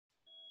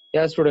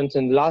Yeah, students,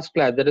 in last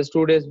class, that is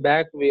 2 days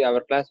back,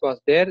 our class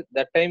was there.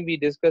 That time we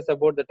discussed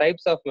about the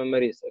types of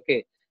memories.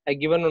 Okay, I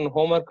given on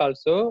homework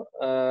also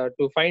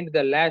to find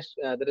the last.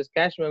 There is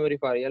cache memory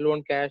for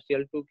L1 cache,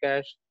 L2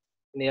 cache,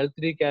 and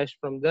L3 cache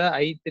from the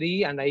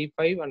i3 and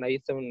i5 and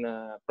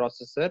i7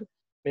 processor.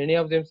 Many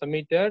of them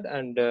submitted,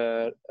 and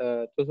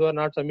those who are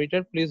not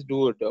submitted, please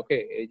do it.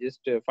 Okay, just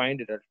find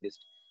it at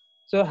least.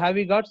 So, have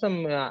you got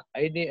some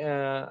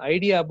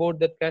idea about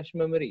that cache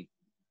memory?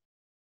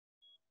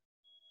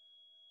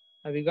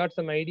 Have you got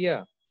some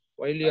idea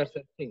while you are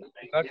searching?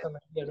 You got some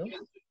idea, no?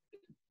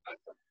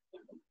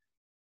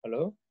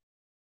 Hello?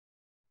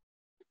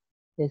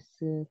 Yes,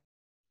 sir.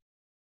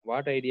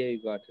 What idea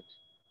you got it?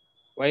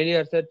 While you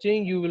are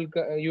searching, you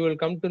will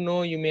come to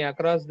know. You may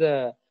across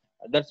the.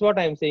 That's what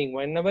I am saying.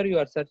 Whenever you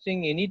are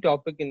searching any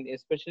topic in,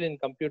 especially in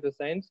computer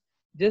science,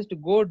 just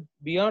go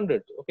beyond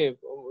it. Okay,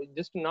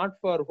 just not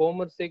for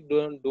homework's sake.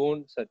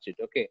 Don't search it.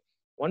 Okay.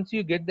 Once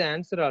you get the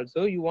answer,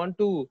 also you want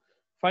to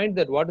find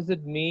that what does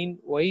it mean,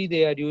 why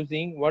they are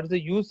using, what is the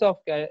use of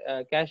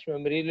cache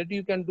memory. Let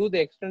you can do the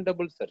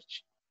extendable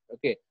search.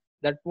 Okay,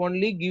 that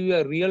only give you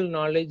a real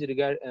knowledge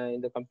regard in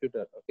the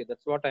computer. Okay,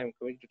 that's what I am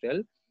going to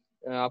tell.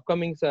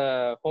 Upcoming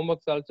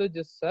homeworks also,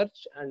 just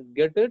search and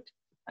get it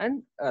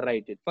and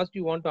write it. First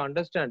you want to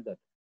understand that,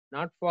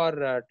 not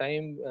for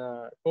time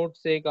note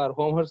sake or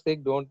homework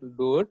sake. Don't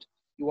do it.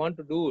 You want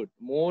to do it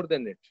more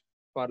than it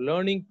for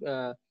learning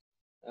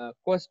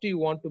quest. You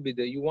want to be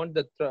there. You want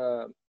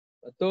the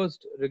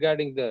thirst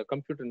regarding the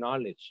computer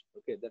knowledge.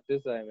 Okay, that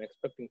is I am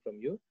expecting from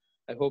you.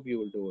 I hope you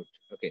will do it.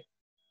 Okay,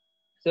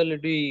 so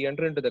let me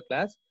enter into the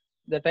class.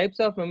 The types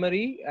of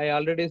memory, I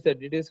already said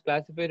it is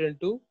classified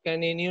into.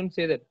 Can anyone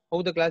say that?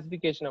 How the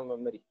classification of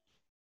memory?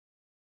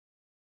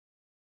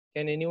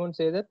 Can anyone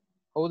say that?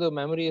 How the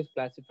memory is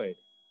classified?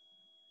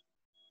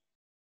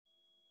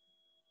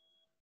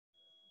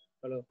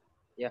 Hello?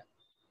 Yeah,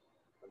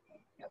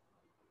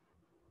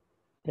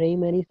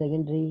 Primary,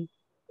 secondary,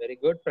 very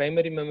good.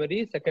 Primary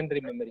memory, secondary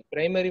memory.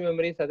 Primary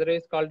memory is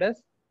otherwise called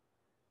as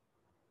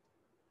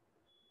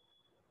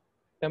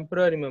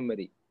temporary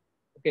memory.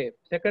 Okay,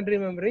 secondary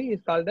memory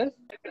is called as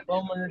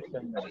permanent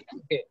memory.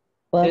 Okay,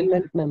 then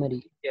permanent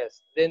memory.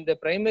 yes, then the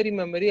primary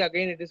memory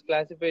again it is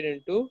classified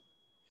into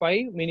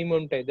 5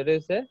 minimum type. That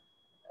is a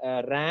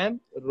RAM,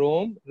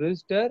 ROM,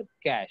 register,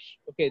 cache.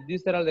 Okay,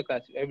 these are all the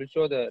class. I will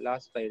show the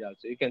last slide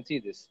also. You can see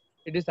this.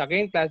 It is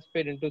again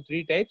classified into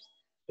 3 types: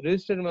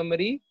 register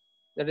memory,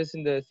 that is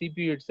in the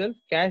CPU itself;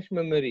 cache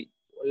memory,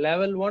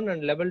 level 1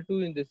 and level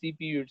 2 in the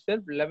CPU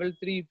itself; level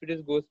 3 if it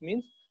is goes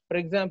means, for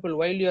example,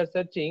 while you are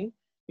searching,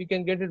 you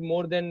can get it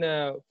more than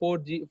 4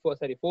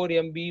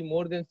 MB,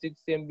 more than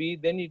 6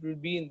 MB. Then it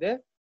will be in the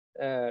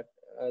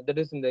that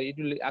is in the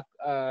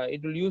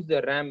it will use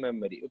the RAM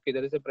memory. Okay,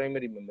 that is a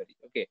primary memory.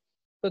 Okay,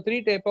 so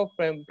 3 type of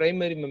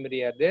primary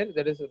memory are there.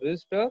 That is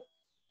register,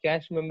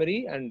 cache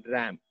memory, and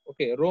RAM.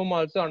 Okay, ROM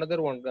also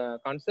another one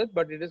concept,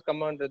 but it is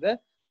come under the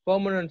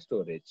permanent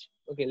storage.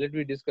 Okay, let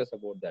me discuss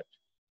about that.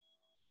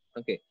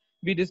 Okay,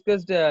 we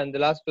discussed in the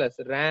last class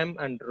RAM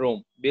and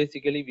ROM.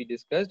 Basically, we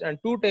discussed, and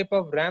 2 type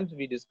of RAMs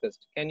we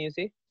discussed. Can you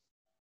say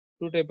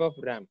 2 type of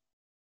RAM?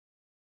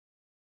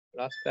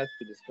 Last class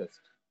we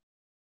discussed.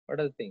 What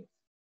are the things?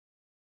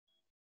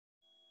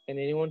 Can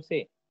anyone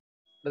say?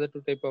 What are the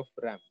 2 type of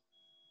RAM?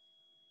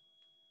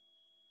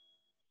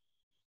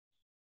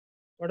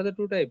 What are the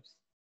 2 types?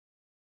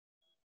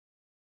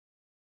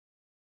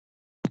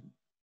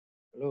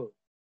 Hello,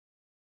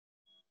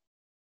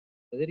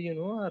 whether you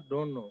know or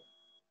don't know.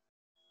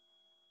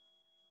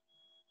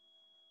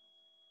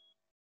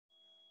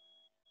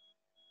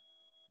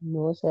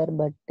 No, sir,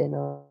 but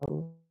now.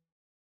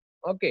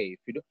 Okay, if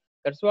you do,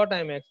 that's what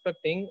I'm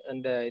expecting.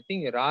 And I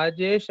think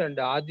Rajesh and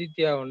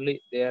Aditya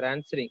only they are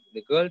answering.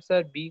 The girls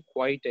are be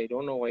quiet. I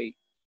don't know why.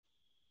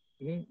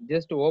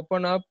 Just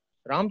open up.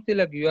 Ram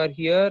Tilak, you are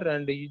here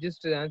and you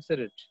just answer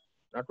it.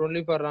 Not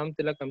only for Ram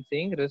Tilak, I'm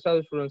saying rest of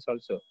the students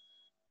also.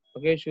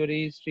 Okay,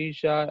 Shuri,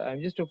 Srisha,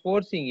 I'm just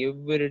forcing you.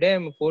 Every day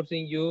I'm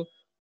forcing you.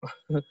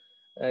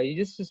 You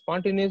just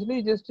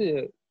spontaneously, just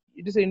it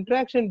is an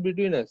interaction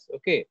between us.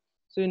 Okay.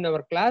 So in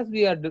our class,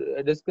 we are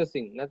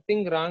discussing.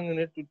 Nothing wrong in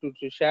it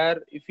to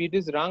share. If it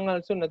is wrong,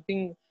 also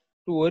nothing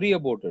to worry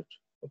about it.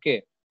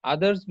 Okay.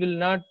 Others will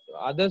not.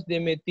 Others they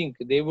may think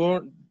they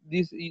won't.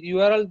 This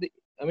you are all.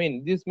 I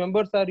mean, these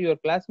members are your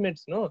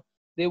classmates. No,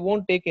 they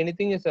won't take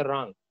anything as a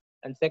wrong.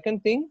 And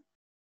second thing,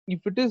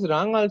 if it is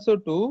wrong also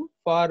too,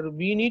 for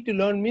we need to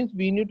learn means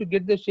we need to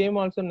get the shame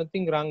also.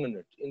 Nothing wrong in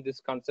it in this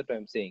concept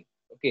I'm saying.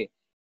 Okay,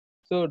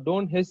 so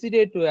don't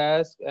hesitate to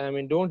ask. I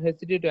mean, don't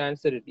hesitate to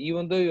answer it,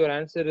 even though your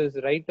answer is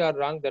right or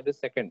wrong. That is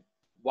second.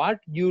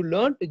 What you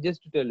learned,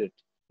 just tell it.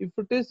 If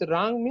it is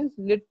wrong, means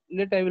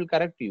let I will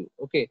correct you.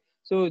 Okay.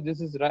 So this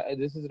is right.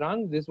 This is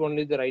wrong. This one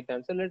is the right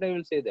answer. Let I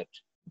will say that.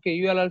 Okay.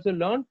 You will also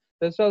learn.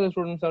 Rest of the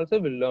students also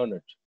will learn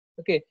it.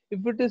 Okay.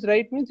 If it is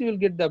right, means you will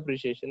get the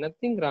appreciation.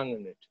 Nothing wrong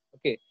in it.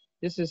 Okay.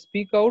 Just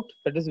speak out.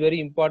 That is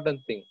very important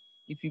thing.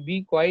 If you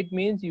be quiet,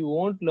 means you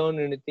won't learn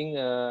anything.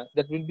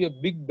 That will be a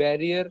big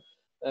barrier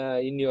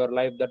in your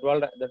life. That's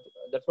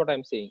what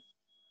I'm saying.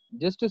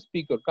 Just to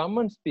speak out. Come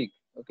and speak.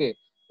 Okay.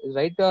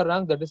 Right or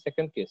wrong, that is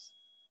second case.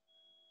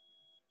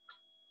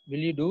 Will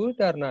you do it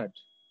or not?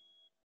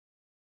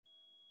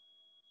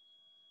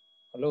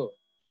 Hello.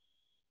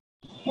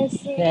 Yes,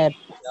 sir. Sir,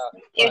 Yeah.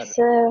 Yes,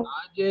 sir.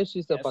 Rajesh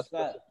is the Yes, first sir.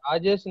 person.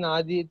 Rajesh and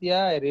Aditya,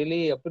 I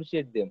really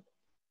appreciate them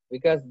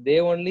because they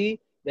only,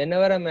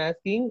 whenever I'm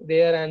asking,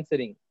 they are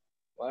answering.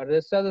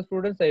 Rest of the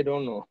students, I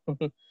don't know.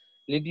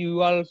 Let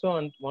you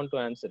also want to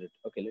answer it.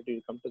 Okay, let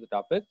me come to the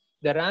topic.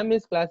 The RAM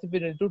is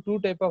classified into two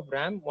type of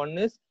RAM. One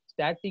is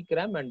static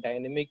RAM and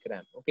dynamic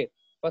RAM. Okay.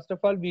 First of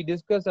all, we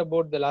discussed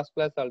about the last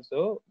class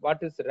also. What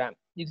is RAM?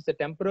 It is a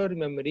temporary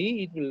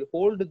memory. It will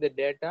hold the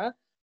data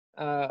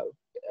uh,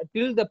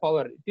 till the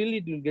power, till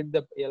it will get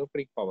the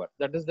electric power.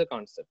 That is the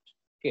concept.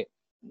 Okay.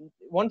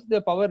 Once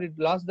the power, it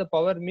lost the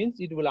power means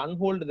it will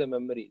unhold the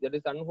memory. That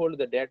is unhold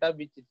the data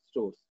which it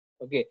stores.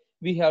 Okay.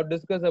 We have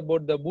discussed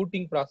about the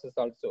booting process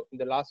also in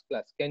the last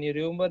class. Can you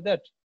remember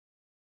that?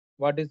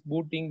 What is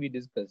booting we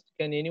discussed?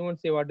 Can anyone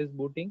say what is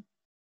booting?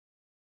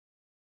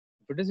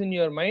 If it is in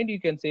your mind, you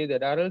can say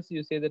that, or else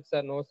you say that,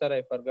 sir, no, sir,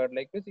 I forgot.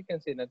 Like this, you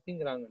can say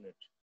nothing wrong in it.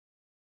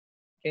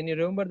 Can you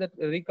remember that,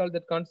 recall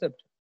that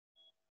concept?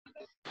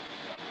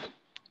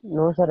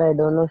 no, sir, I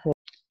don't know, sir.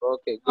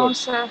 Okay, No, good.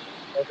 sir.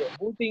 Okay,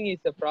 booting is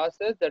a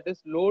process that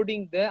is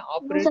loading the No,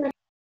 operating sir.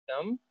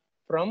 system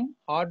from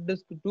hard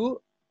disk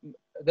to,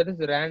 that is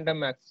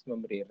random access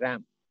memory,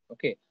 RAM.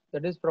 Okay,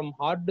 that is from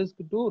hard disk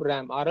to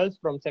RAM, or else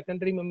from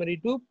secondary memory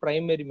to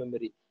primary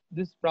memory.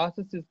 This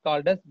process is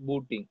called as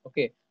booting.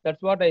 Okay,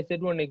 that's what I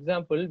said. One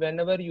example: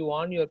 whenever you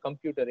on your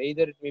computer,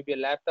 either it may be a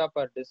laptop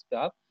or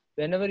desktop,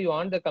 whenever you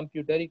on the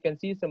computer, you can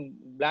see some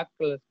black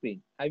color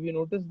screen. Have you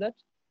noticed that?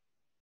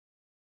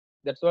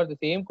 That's what the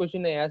same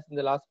question I asked in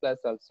the last class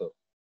also.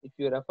 If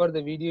you refer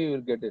the video, you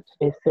will get it.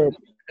 Yes, sir.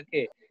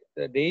 Okay.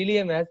 So daily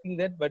I'm asking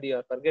that, but you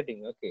are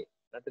forgetting. Okay.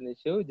 Not an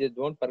issue. Just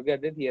don't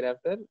forget it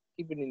hereafter.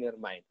 Keep it in your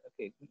mind.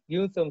 Okay.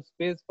 Give some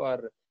space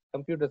for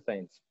computer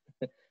science.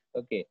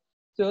 Okay.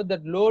 So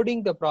that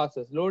loading the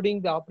process,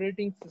 loading the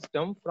operating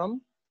system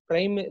from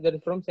primary, that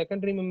is from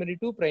secondary memory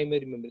to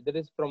primary memory. That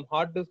is from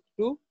hard disk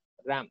to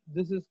RAM.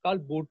 This is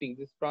called booting.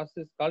 This process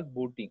is called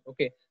booting.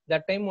 Okay.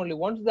 That time only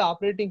once the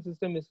operating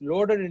system is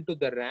loaded into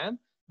the RAM,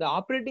 the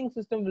operating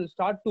system will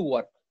start to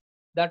work.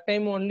 That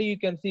time only you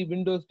can see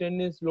Windows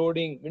 10 is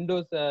loading,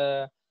 Windows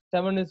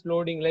 7 is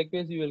loading.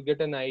 Likewise, you will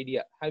get an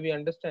idea. Have you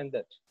understand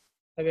that?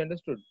 Have you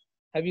understood?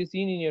 Have you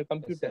seen in your Yes,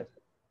 computer? sir.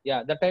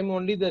 Yeah, that time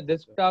only the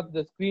desktop,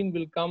 the screen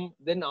will come.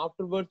 Then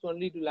afterwards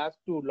only it will ask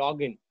to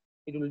log in.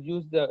 It will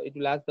use the, it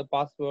will ask the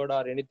password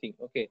or anything.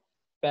 Okay,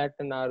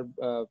 pattern or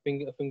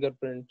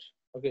fingerprint.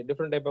 Okay,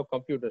 different type of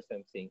computers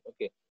I'm saying.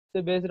 Okay,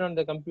 so based on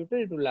the computer,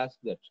 it will ask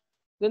that.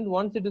 Then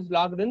once it is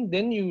logged in,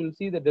 then you will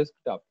see the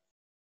desktop.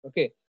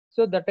 Okay,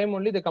 so that time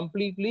only the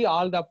completely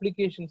all the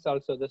applications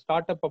also the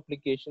startup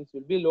applications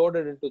will be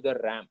loaded into the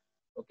RAM.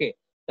 Okay,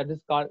 that is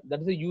called,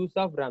 that is the use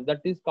of RAM.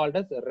 That is called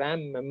as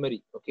RAM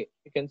memory. Okay,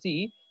 you can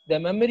see the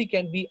memory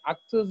can be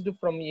accessed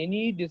from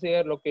any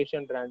desired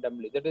location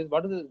randomly. That is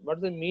what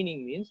is the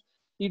meaning means.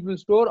 It will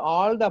store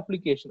all the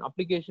application.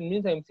 Application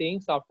means I'm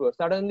saying software.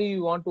 Suddenly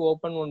you want to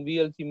open one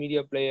VLC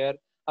media player,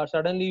 or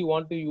suddenly you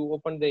want to you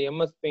open the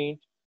MS Paint,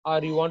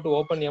 or you want to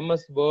open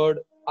MS Word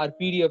or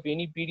PDF,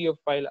 any PDF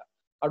file,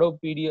 Adobe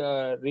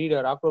PDF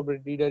reader,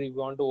 Acrobat reader you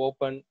want to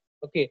open.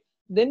 Okay,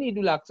 then it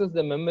will access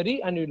the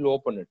memory and it will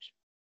open it.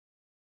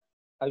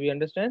 Have you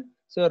understand?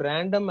 So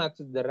random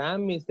access, the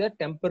RAM is the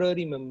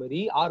temporary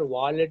memory or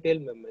volatile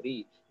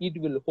memory. It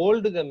will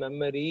hold the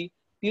memory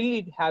till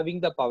it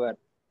having the power.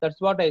 That's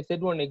what I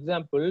said. One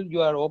example,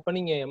 you are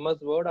opening a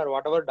MS Word or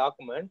whatever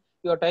document,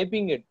 you are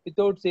typing it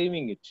without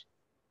saving it.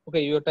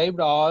 Okay, you typed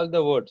all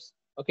the words.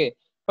 Okay,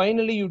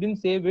 finally you didn't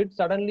save it.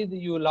 Suddenly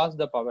you lost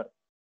the power.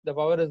 The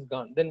power is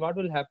gone. Then what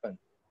will happen?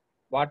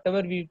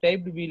 Whatever we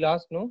typed, we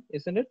lost, no?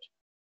 Isn't it?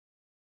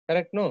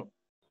 Correct, no?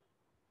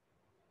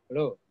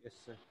 Hello. Yes,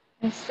 sir.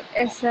 Yes,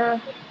 yes,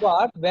 sir.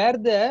 What? Where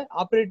the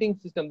operating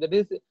system, that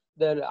is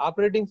the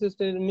operating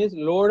system is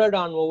loaded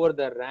on over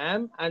the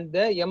RAM and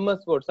the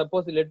MS Word.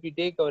 Suppose let me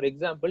take our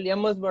example.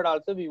 MS Word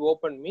also we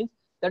open means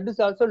that is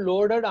also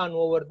loaded on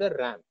over the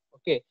RAM.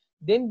 Okay.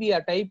 Then we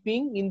are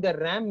typing in the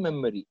RAM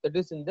memory. That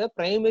is in the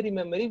primary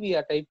memory we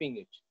are typing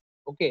it.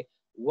 Okay.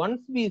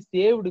 Once we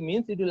saved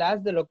means it will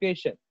ask the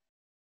location.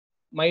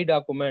 My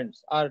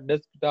documents or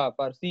desktop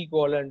or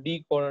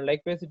C:D:,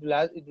 likewise it will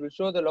ask, it will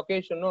show the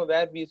location, no,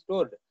 where we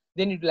stored.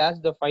 Then it will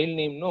ask the file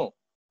name, no.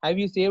 Have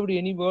you saved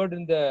any word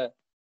in the,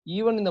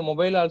 even in the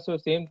mobile also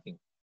same thing?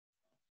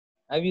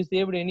 Have you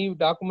saved any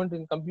document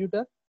in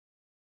computer?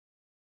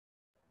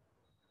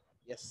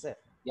 Yes, sir.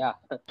 Yeah.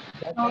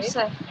 That No, time,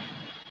 sir.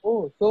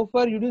 oh, so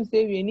far you didn't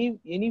save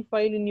any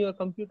file in your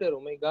computer.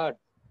 Oh my God.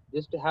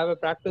 Just to have a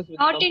practice with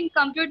Not in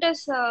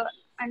computers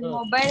and uh,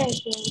 mobile, I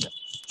think.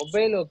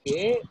 mobile,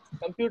 okay.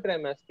 Computer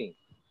I'm asking.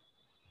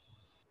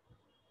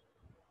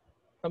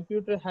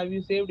 Computer, have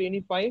you saved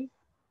any file?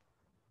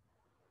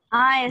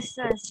 Ah, yes,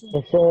 sir. Yes, sir.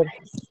 Yes, sir.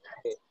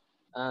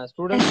 Okay.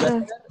 Students, Yes, sir.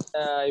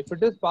 better if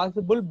it is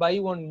possible, buy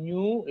one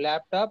new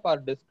laptop or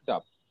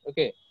desktop.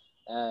 Okay.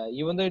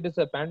 Even though it is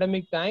a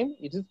pandemic time,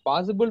 it is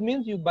possible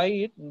means you buy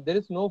it. There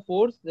is no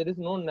force, there is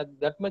no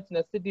that much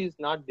necessity is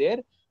not there.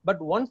 But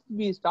once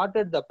we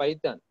started the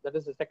Python, that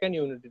is the second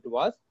unit it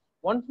was.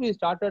 Once we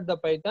started the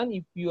Python,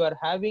 if you are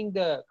having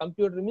the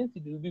computer means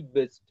it will be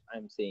best,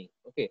 I'm saying.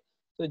 Okay.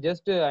 So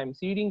just I'm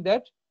seeding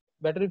that.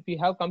 Better if you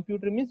have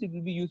computer means it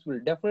will be useful.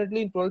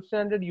 Definitely in 12th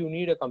standard you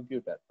need a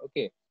computer.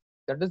 Okay.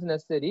 That is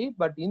necessary.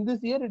 But in this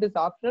year it is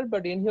optional.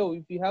 But anyhow,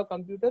 if you have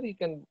computer, you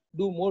can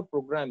do more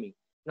programming.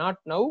 Not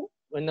now,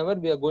 whenever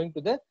we are going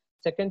to the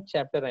second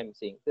chapter, I'm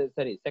saying.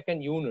 Sorry,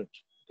 second unit.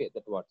 Okay,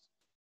 that was.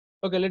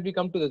 Okay, let me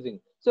come to the thing.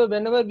 So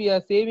whenever we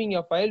are saving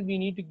a file, we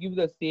need to give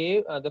the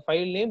save, the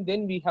file name.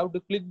 Then we have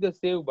to click the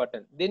save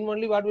button. Then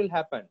only what will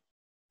happen?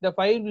 The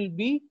file will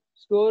be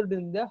stored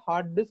in the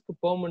hard disk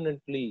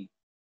permanently.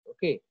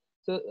 Okay,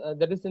 so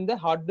that is in the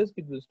hard disk.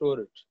 It will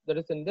store it. That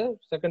is in the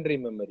secondary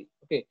memory.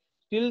 Okay.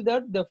 Till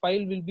that the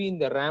file will be in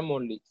the RAM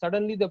only.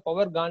 Suddenly the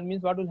power gone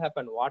means what will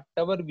happen?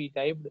 Whatever we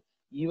typed,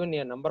 even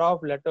a number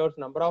of letters,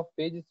 number of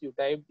pages you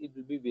typed, it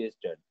will be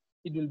wasted.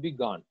 It will be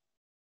gone.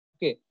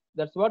 Okay,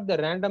 that's what the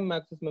random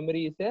access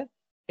memory is, a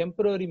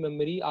temporary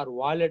memory or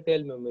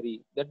volatile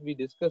memory that we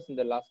discussed in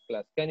the last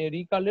class. Can you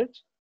recall it?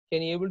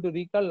 Can you able to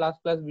recall?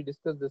 Last class we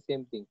discussed the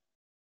same thing.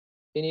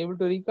 Can you able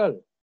to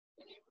recall?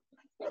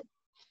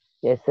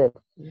 Yes, sir.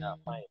 Yeah,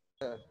 fine.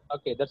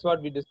 Okay, that's what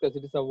we discussed.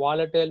 It is a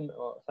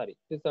volatile. Sorry,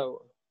 it is a 1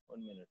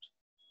 minute.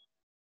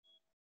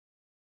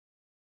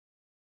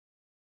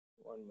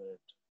 1 minute.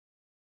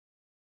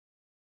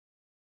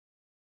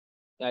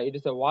 Yeah, it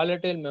is a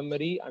volatile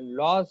memory and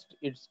lost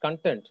its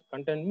content.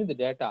 Content means the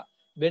data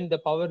when the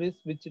power is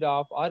switched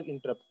off or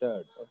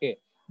interrupted. Okay.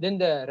 Then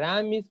the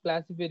RAM is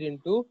classified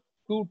into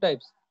two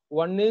types.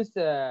 One is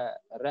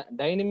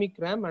dynamic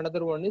RAM,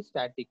 another one is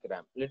static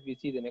RAM. Let me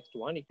see the next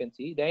one. You can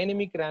see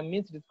dynamic RAM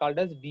means it is called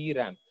as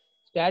DRAM.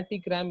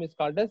 Static RAM is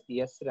called as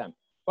SRAM.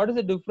 What is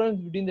the difference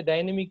between the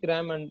dynamic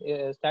RAM and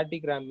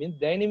static RAM? Means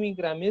dynamic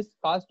RAM is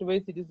cost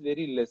wise it is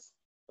very less.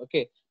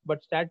 Okay,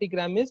 but static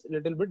RAM is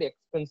little bit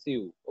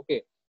expensive.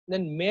 Okay,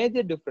 then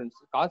major difference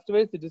cost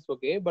wise it is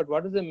okay, but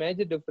what is the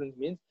major difference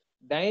means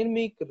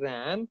dynamic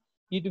RAM,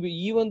 it will be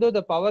even though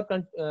the power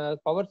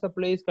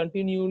supply is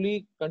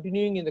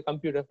continuing in the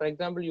computer. For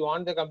example, you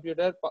on the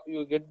computer,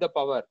 you get the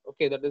power.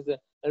 Okay, that is the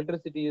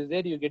electricity is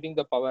there, you're getting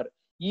the power.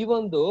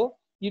 Even though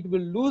it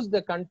will lose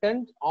the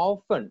content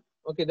often.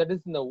 Okay, that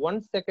is in the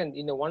 1 second.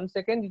 In the 1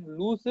 second, it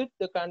will lose it,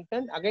 the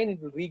content, again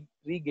it will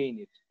regain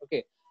it.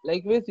 Okay,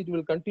 likewise, it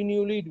will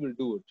continually, it will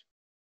do it.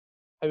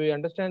 Have you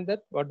understand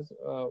that? What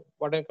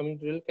I'm coming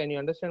to tell? Can you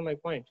understand my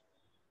point?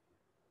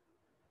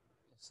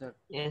 Yes, sir.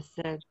 Yes,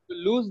 sir. To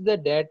lose the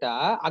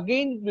data,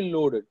 again it will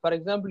load it. For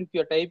example, if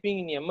you are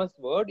typing in MS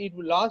Word, it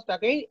will lost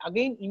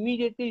again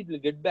immediately it will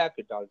get back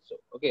it also.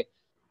 Okay,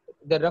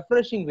 the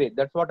refreshing rate,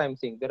 that's what I'm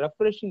saying. The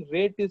refreshing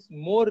rate is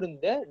more in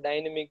the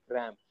dynamic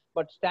RAM,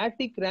 but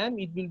static RAM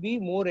it will be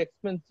more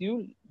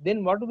expensive.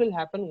 Then what will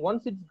happen?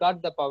 Once it's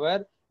got the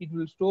power, it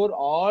will store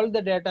all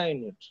the data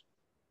in it.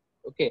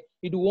 Okay,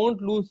 it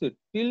won't lose it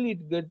till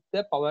it get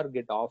the power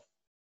get off.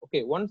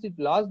 Okay, once it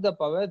lost the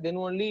power, then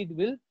only it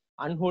will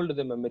unhold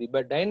the memory.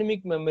 But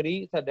dynamic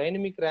memory, the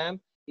dynamic RAM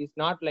is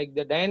not like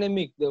the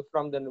dynamic.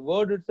 From the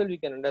word itself, you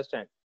can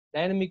understand.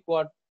 Dynamic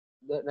what?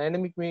 The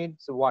dynamic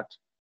means what?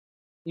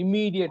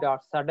 Immediate or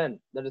sudden.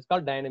 That is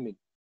called dynamic.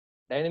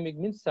 Dynamic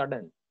means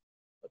sudden.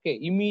 Okay,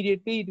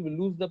 immediately it will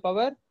lose the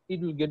power,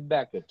 it will get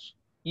back it.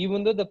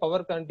 Even though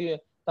the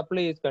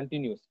supply is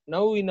continuous.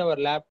 Now in our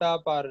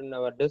laptop or in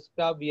our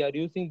desktop, we are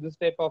using this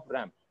type of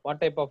RAM. What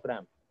type of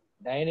RAM?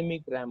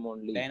 Dynamic RAM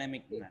only.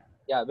 Dynamic RAM.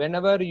 Yeah,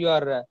 whenever you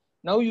are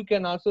now you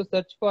can also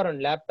search for a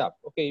laptop.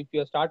 Okay, if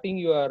you are starting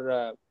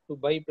your to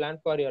buy plan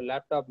for your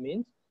laptop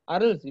means,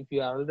 or else if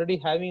you are already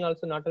having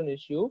also not an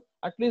issue,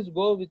 at least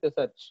go with a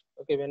search.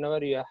 Okay,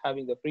 whenever you are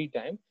having the free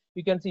time,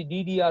 you can see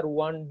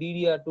DDR1,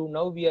 DDR2.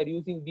 Now we are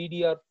using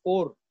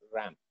DDR4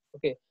 RAM.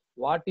 Okay,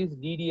 what is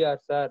DDR,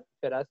 sir?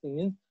 If you're asking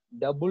means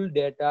double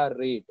data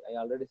rate. I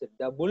already said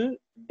double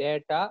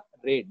data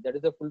rate. That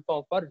is the full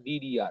form for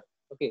DDR.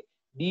 Okay,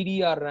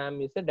 DDR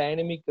RAM is a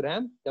dynamic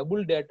RAM,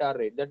 double data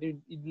rate. That it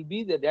will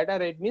be the data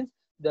rate means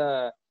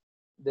the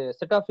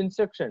set of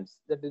instructions,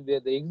 that is the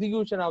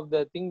execution of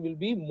the thing will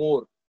be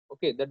more.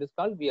 Okay, that is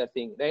called, we are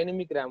saying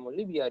dynamic RAM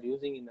only we are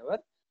using in our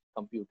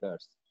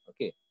computers.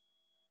 Okay,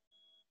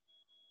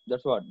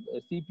 that's what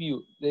CPU.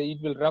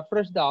 It will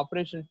refresh the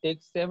operation,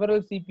 takes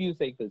several CPU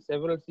cycles.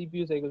 Several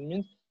CPU cycles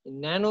means in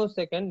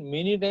nanosecond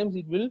many times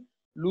it will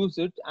lose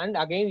it and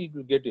again it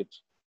will get it.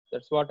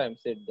 That's what I'm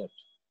said that.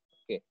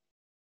 Okay,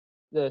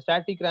 the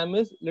static RAM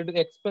is little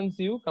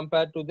expensive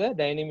compared to the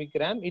dynamic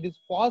RAM. It is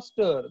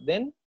faster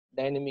than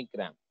dynamic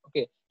RAM.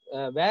 Okay,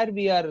 where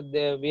we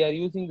are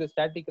using the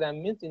static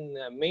RAM means in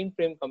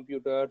mainframe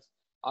computers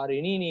or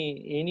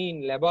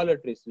any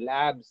laboratories,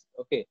 labs.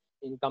 Okay,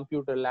 in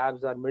computer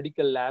labs or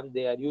medical labs,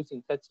 they are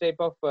using such type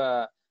of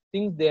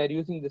things. They are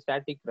using the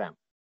static RAM.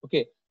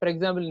 Okay, for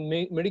example,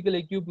 medical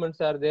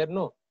equipments are there.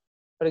 No,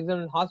 for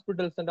example, in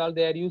hospitals and all,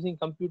 they are using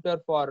computer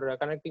for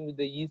connecting with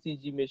the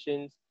ECG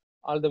machines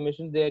all the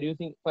machines they are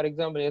using, for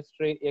example,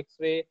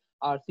 X-ray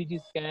or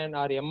CT scan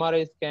or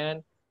MRI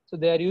scan. So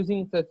they are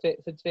using such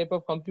type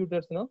of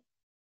computers, no?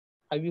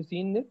 Have you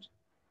seen it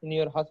in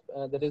your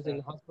that is Sir. in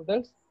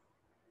hospitals?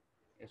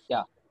 Yes, sir.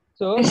 Yeah.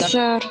 So Yes, that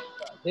sir.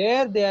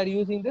 there they are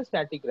using the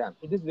static RAM.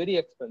 It is very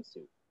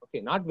expensive.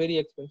 Okay, not very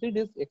expensive. It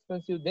is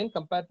expensive then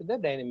compared to the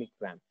dynamic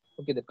RAM.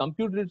 Okay, the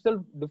computer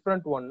itself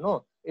different one.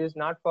 No, it is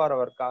not for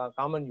our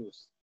common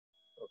use.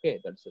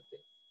 Okay, that's the thing.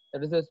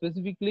 That is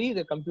specifically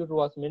the computer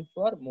was meant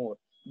for more.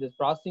 The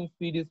processing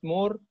speed is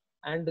more,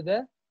 and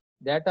the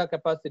data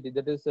capacity,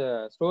 that is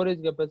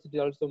storage capacity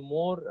also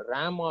more,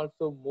 RAM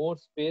also more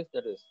space.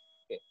 That is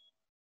okay.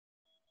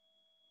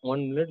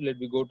 1 minute, let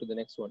me go to the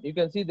next one. You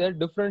can see the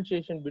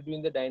differentiation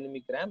between the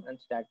dynamic RAM and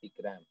static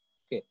RAM.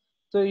 Okay,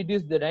 so it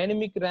is the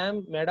dynamic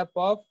RAM made up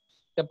of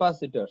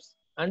capacitors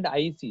and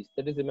ICs.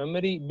 That is a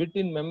memory bit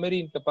in memory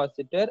in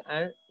capacitor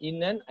and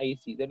in an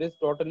IC. That is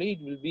totally it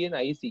will be an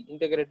IC,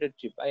 integrated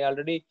chip. I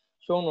already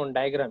shown on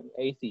diagram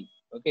IC.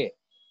 Okay,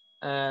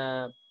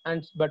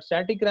 but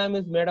static RAM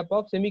is made up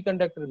of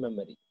semiconductor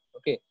memory.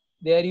 Okay,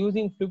 they are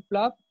using flip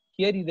flop.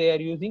 Here they are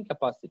using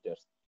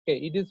capacitors. Okay,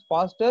 it is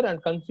faster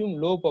and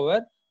consume low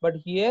power, but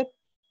here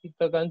it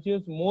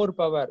consumes more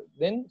power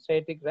than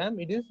static RAM.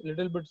 It is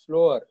little bit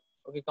slower.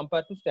 Okay,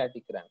 compared to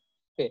static RAM.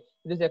 Okay,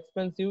 it is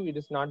expensive. It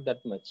is not that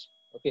much.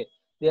 Okay,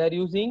 they are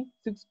using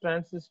 6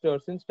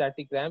 transistors in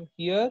static RAM.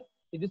 Here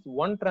it is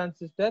 1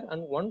 transistor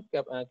and 1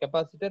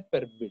 capacitor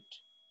per bit.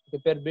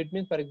 Okay, per bit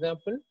means, for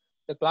example,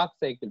 the clock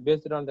cycle.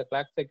 Based on the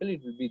clock cycle,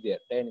 it will be there,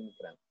 dynamic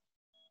RAM.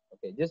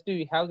 Okay, just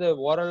we have the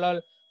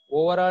overall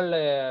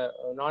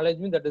knowledge,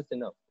 means that is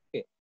enough.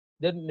 Okay,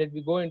 then let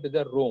me go into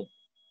the ROM.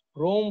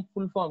 ROM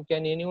full form.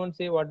 Can anyone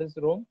say what is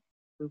ROM?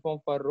 Full form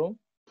for ROM?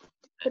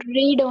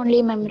 Read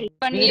only memory.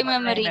 Only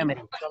memory. From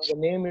the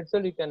name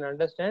itself, you can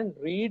understand.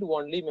 Read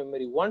only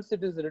memory. Once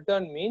it is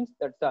written, means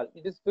that's all.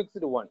 It is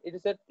fixed one. It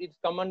is it's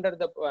come under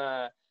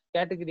the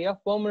category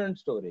of permanent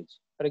storage.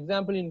 For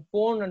example, in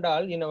phone and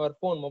all, in our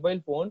phone,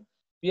 mobile phone,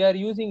 we are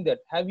using that.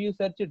 Have you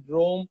searched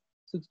ROM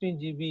 16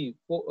 GB,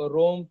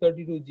 ROM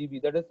 32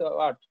 GB? That is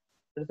what?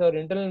 That is our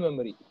internal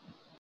memory,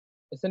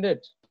 isn't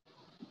it?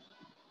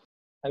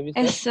 Have you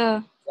Yes, searched?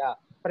 sir. Yeah.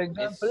 For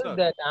example, sir.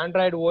 that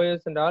Android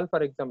OS and all,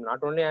 for example, not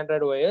only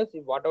Android OS,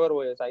 if whatever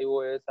OS,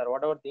 iOS or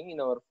whatever thing in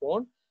our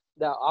phone,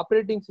 the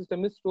operating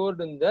system is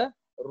stored in the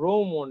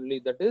ROM only.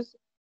 That is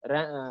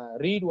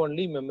read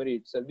only memory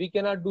itself. We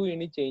cannot do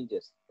any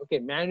changes. Okay,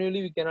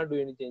 manually we cannot do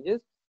any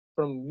changes.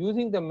 From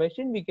using the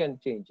machine, we can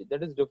change it.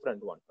 That is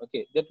different one.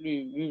 Okay, that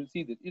we will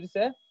see this. It is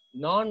a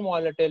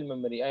non-volatile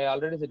memory. I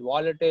already said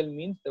volatile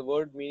means the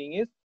word meaning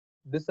is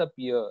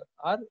disappear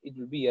or it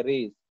will be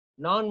erased.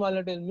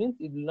 Non-volatile means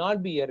it will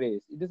not be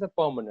erased. It is a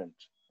permanent.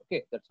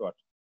 Okay, that's what.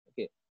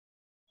 Okay,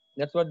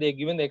 that's what they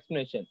given the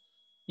explanation.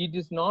 It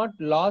is not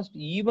lost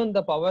even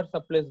the power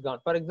supply is gone.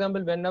 For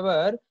example,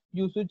 whenever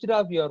you switch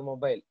off your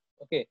mobile,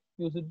 okay,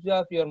 you switch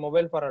off your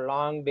mobile for a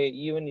long day,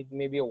 even it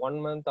may be a 1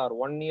 month or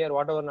 1 year,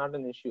 whatever, not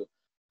an issue.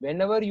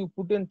 Whenever you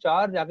put in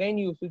charge, again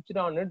you switch it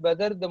on it,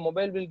 whether the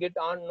mobile will get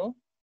on, no?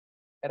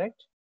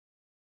 Correct?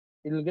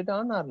 It will get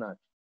on or not?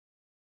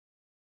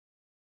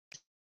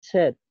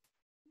 Sir,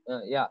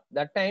 Yeah,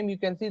 that time you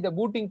can see the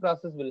booting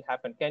process will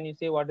happen. Can you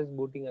say what is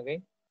booting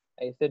again?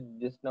 I said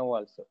just now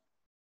also.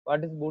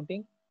 What is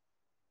booting?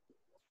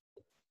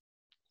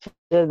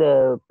 sir,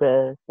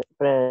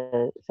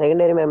 the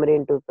secondary memory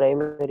into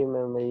primary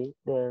memory.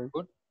 The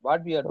Good.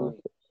 What we are doing?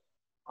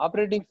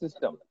 Operating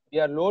system. We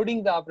are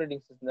loading the operating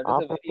system. That is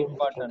a very Operating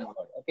important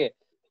word. Okay.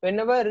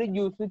 Whenever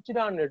you switch it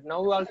on it, now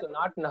also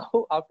not now,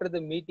 after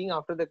the meeting,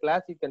 after the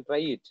class, you can try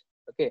it.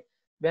 Okay.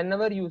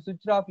 Whenever you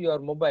switch off your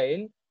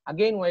mobile,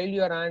 again while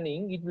you are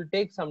on,ing it will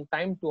take some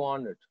time to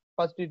on it.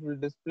 First it will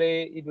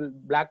display, it will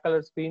black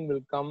color screen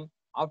will come.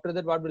 After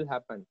that, what will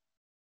happen?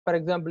 For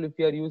example, if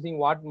you are using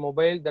what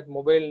mobile, that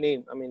mobile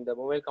name, I mean the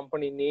mobile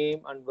company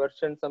name and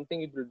version,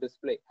 something it will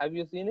display. Have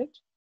you seen it?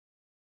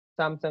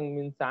 Samsung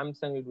means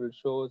Samsung, it will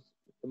show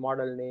the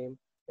model name.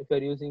 If you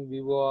are using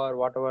Vivo or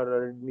whatever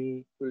Redmi,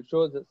 it will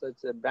show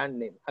such a brand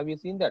name. Have you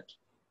seen that?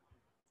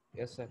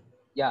 Yes, sir.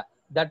 Yeah,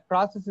 that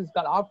process is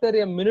called, after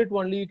a minute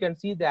only you can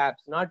see the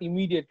apps, not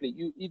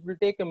immediately. It will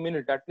take a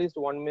minute, at least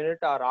 1 minute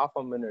or half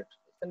a minute,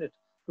 isn't it,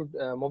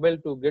 to mobile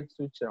to get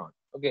switched on.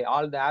 Okay,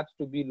 all the apps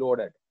to be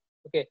loaded.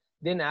 Okay,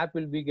 then app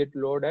will be get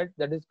loaded.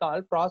 That is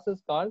called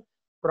process called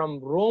from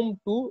ROM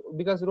to,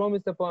 because ROM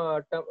is a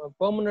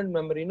permanent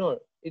memory, no,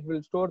 it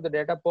will store the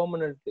data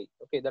permanently.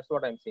 Okay, that's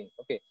what I'm saying.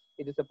 Okay,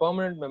 it is a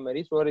permanent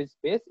memory storage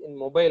space in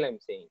mobile, I'm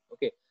saying.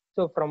 Okay,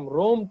 so from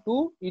ROM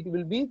to, it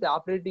will be the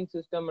operating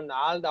system and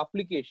all the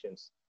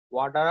applications.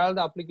 What are all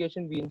the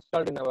applications we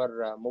installed in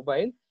our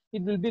mobile?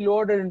 It will be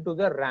loaded into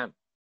the RAM.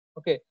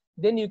 Okay,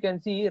 then you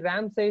can see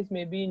RAM size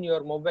may be in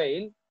your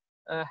mobile.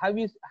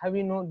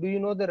 Do you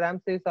know the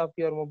RAM size of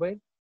your mobile?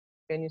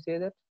 Can you say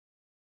that?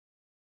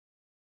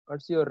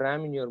 What's your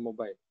RAM in your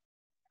mobile?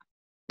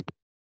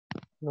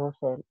 no,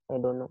 sir, I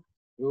don't know.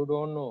 You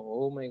don't know.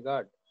 Oh my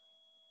God.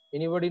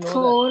 Anybody know that?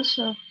 4,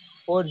 sir.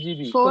 4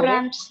 GB. 4 So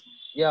ramps.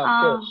 Yeah, of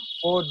Ah, course.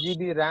 4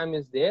 GB RAM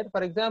is there.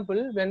 For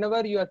example,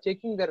 whenever you are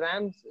checking the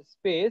RAM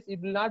space, it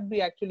will not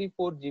be actually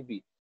 4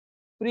 GB.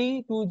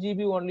 Free 2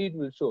 GB only it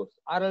will show,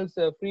 or else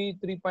free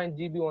 3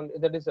 GB only,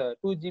 that is 2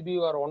 GB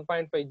or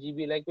 1.5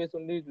 GB, likewise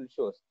only it will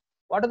show.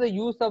 What are the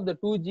use of the 2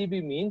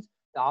 GB means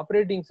the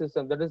operating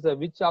system, that is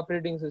which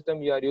operating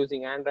system you are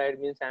using, Android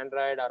means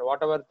Android or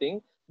whatever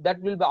thing, that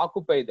will be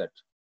occupy that.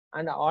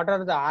 And what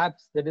are the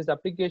apps, that is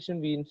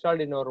application we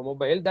installed in our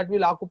mobile, that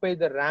will occupy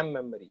the RAM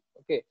memory.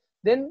 Okay,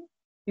 then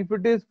if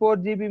it is 4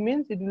 GB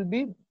means it will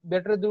be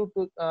better to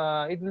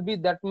it will be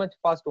that much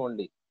fast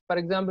only. For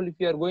example, if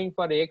you are going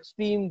for a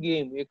extreme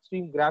game,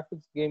 extreme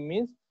graphics game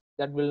means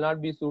that will not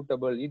be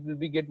suitable. It will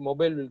be get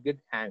mobile will get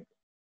hanged.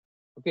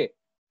 Okay,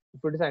 if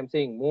it is I'm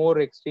saying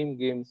more extreme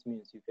games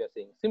means, if you are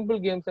saying simple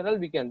games and all,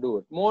 we can do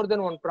it. More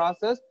than one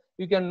process,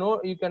 you can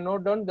note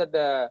down that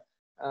the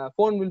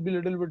phone will be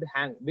little bit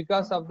hang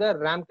because of the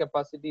RAM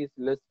capacity is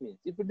less means.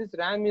 If it is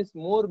RAM is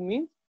more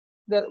means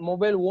the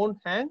mobile won't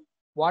hang.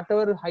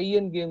 Whatever high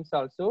end games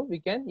also we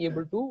can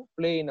able to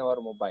play in our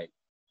mobile.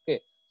 Okay,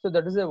 so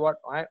that is what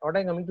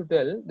I'm coming to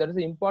tell. That is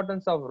the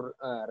importance of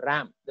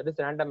RAM, that is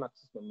random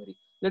access memory.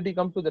 Let me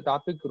come to the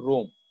topic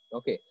ROM.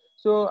 Okay,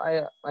 so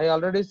I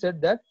already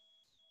said that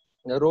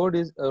the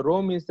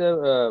ROM is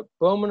a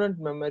permanent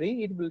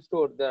memory. It will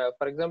store the,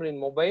 for example, in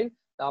mobile,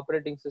 the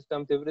operating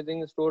systems,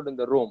 everything is stored in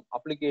the ROM.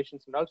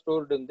 Applications and all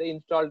stored in the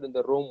installed in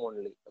the ROM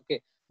only. Okay,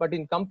 but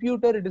in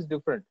computer it is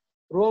different.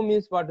 ROM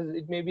is what is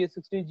it? May be a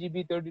 16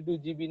 GB, 32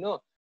 GB. No,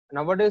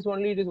 nowadays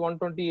only it is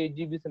 128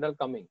 GB and all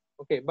coming.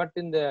 Okay, but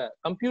in the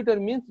computer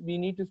means we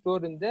need to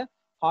store in the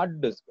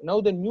hard disk.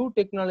 Now the new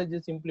technology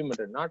is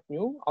implemented, not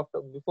new.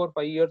 After before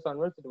 5 years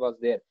onwards, it was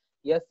there.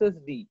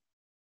 SSD.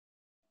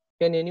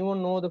 Can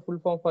anyone know the full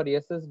form for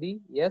SSD?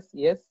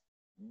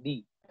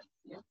 SSD.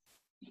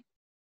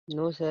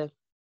 No, sir.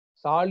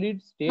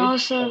 Solid state no,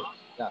 sir. drive.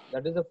 Yeah,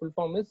 that is the full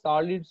form is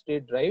solid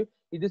state drive.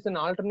 It is an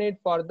alternate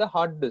for the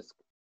hard disk,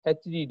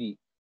 HDD.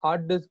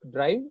 Hard disk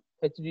drive,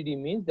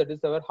 HDD means that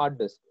is our hard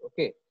disk.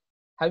 Okay.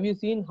 Have you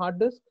seen hard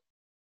disk?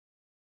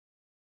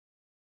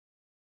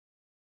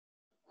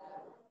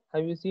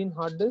 Have you seen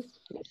hard disk?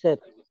 Yes, sir.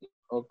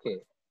 Okay.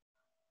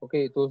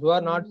 Okay, those who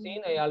are not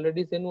seen, I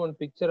already sent one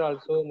picture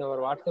also in our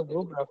WhatsApp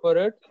group.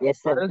 Refer it,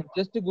 Yes, or sir. else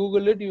just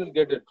Google it, you will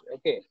get it.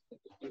 Okay,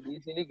 you'll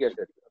easily get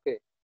it. Okay,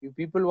 you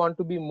people want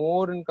to be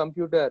more in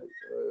computer.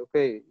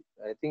 Okay,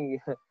 I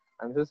think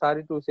I'm so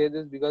sorry to say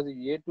this because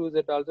A to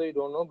Z also you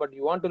don't know, but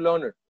you want to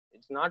learn it.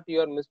 It's not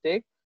your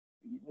mistake.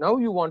 Now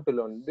you want to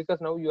learn because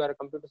now you are a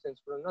computer science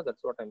student. No,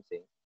 that's what I'm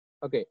saying.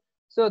 Okay,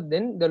 so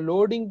then the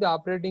loading the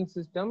operating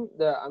system,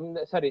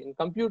 sorry, in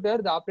computer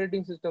the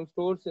operating system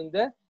stores in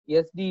the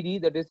SDD,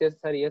 that is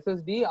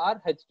SSD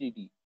or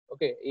HDD.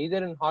 Okay, either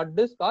in hard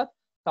disk or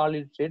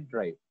solid state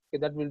drive. Okay,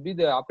 that will be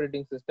the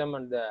operating system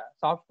and the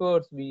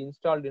softwares we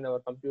installed in our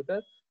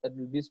computer that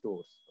will be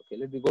stores.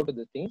 Okay, let me go to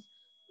the things.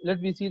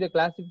 Let me see the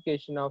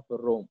classification of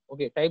ROM.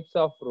 Okay, types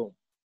of ROM.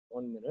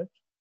 1 minute.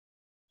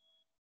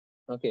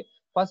 Okay,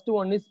 first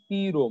one is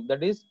PROM,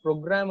 that is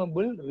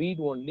programmable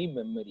read-only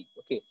memory.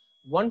 Okay,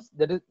 once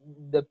that is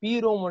the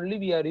PROM only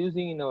we are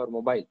using in our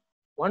mobile.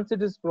 Once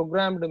it is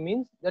programmed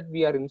means that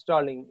we are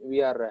installing,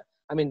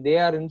 they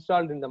are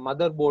installed in the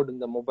motherboard in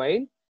the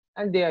mobile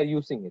and they are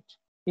using it.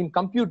 In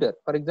computer,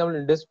 for example,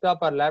 in desktop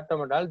or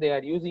laptop and all, they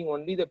are using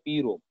only the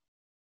PROM.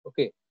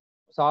 Okay,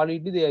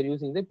 solidly they are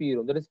using the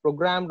PROM, that is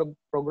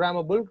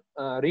programmable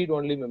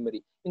read-only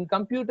memory. In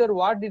computer,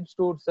 what it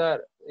stores, sir?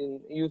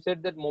 You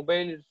said that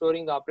mobile is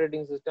storing the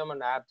operating system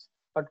and apps,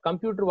 but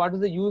computer, what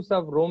is the use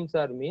of ROM,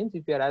 sir? Means,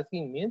 if you are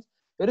asking, means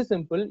very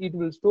simple. It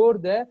will store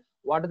the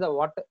what is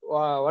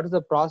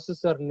the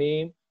processor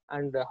name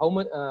and how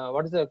much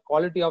what is the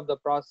quality of the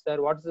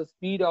processor, what is the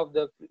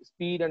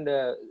speed and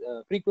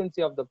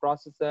frequency of the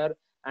processor,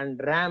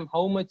 and RAM,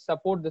 how much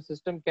support the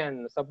system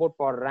can support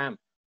for RAM.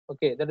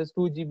 Okay, that is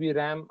 2 GB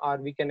RAM, or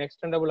we can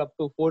extendable up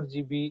to 4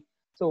 GB.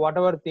 So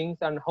whatever things,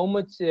 and how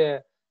much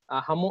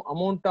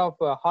amount of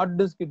hard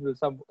disk it will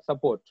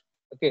support.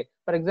 Okay,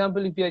 for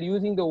example, if you are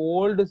using the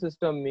old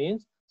system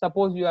means,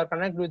 suppose you are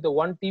connected with the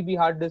 1 TB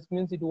hard disk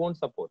means it won't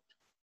support.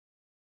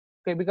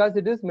 Okay, because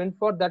it is meant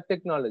for that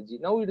technology.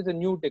 Now it is a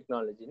new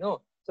technology,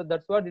 no? So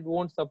that's what it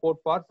won't support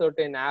for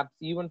certain apps,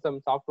 even some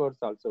softwares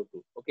also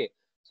too. Okay,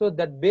 so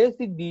that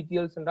basic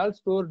details and all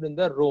stored in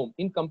the ROM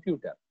in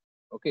computer.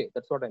 Okay,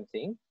 that's what I'm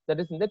saying. That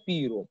is in the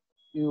PROM.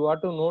 You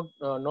have to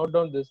note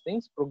down these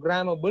things.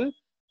 Programmable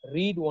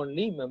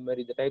read-only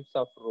memory, the types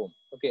of ROM.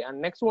 Okay,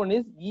 and next one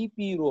is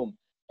EPROM,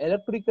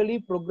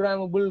 electrically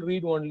programmable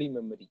read-only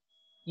memory.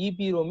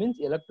 EPROM means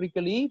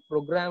electrically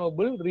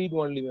programmable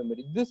read-only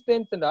memory. This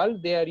times and all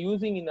they are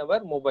using in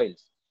our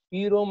mobiles.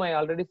 PROM, I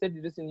already said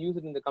it is in use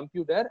in the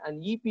computer,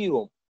 and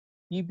EPROM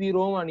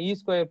and E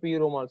square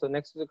PROM also.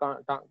 Next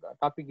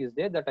topic is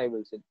there that I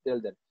will tell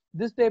that.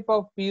 This type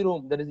of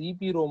PROM, that is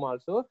EPROM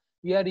also,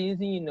 we are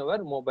using in our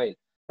mobile.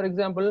 For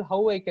example,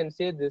 how I can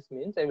say this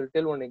means, I will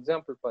tell one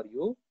example for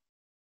you.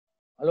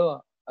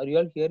 Hello, are you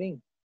all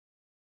hearing?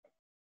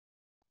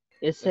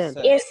 Yes, sir.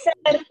 Yes,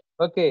 sir.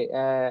 Okay,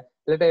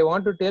 let I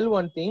want to tell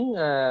one thing.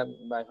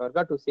 I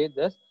forgot to say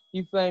this.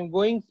 If I'm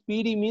going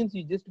speedy means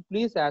you just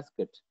please ask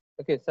it.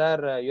 Okay,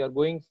 sir, you are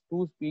going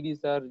too speedy,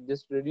 sir.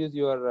 Just reduce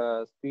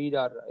your speed,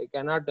 or I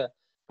cannot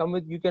come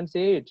with. You can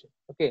say it.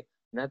 Okay,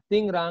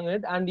 nothing wrong in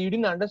it. And you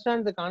didn't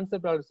understand the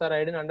concept, or sir, I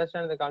didn't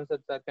understand the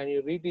concept, sir. Can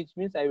you reteach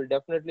me? I will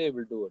definitely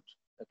will do it.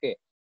 Okay,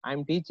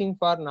 I'm teaching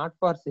for not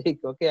for sake.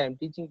 Okay, I'm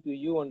teaching to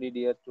you only,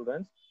 dear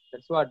students.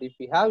 That's what. If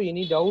you have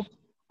any doubt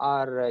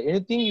or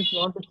anything if you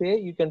want to say,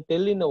 you can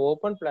tell in the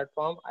open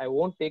platform. I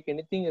won't take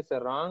anything as a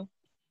wrong.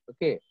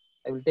 Okay,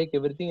 I will take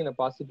everything in a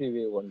positive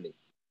way only.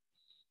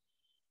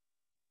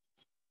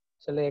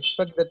 Shall I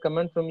expect that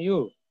comment from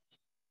you?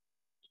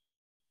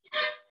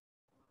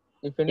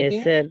 If anything,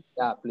 Yes, sir.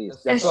 yeah, please.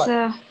 Yes, That's Yes, what.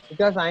 sir.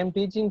 Because I am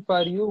teaching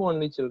for you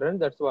only, children.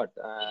 That's what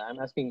I'm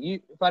asking you.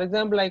 For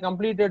example, I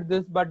completed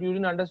this, but you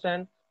didn't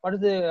understand what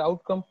is the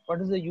outcome, what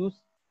is the use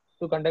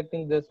to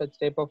conducting this such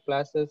type of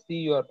classes.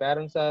 See, your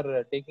parents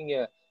are taking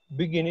a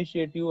big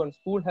initiative, and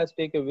school has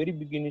taken a very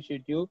big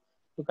initiative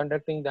to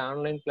conducting the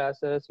online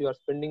classes. You are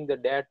spending the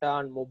data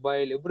on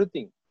mobile,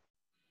 everything.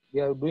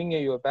 You are doing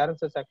your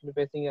parents are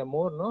sacrificing a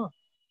more, no?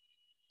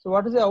 So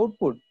what is the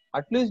output?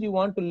 At least you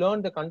want to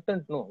learn the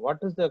content, no? What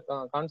is the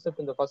concept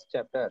in the first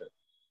chapter?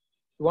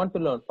 You want to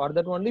learn. For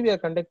that only we are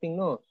conducting,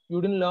 no?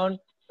 You didn't learn.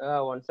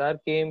 One sir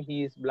came,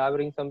 he is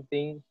blabbering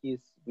something, he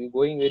is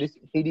going very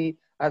speedy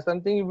or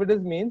something. If it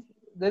is means,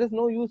 there is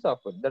no use of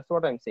it. That's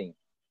what I'm saying.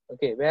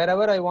 Okay,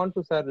 wherever I want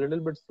to, sir, little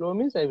bit slow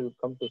means I will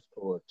come to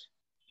slow it.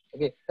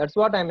 Okay, that's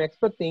what I'm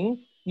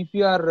expecting. If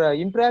you are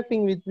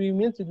interacting with me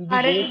means it will be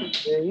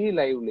Correct. very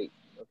lively.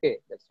 Okay,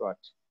 that's what.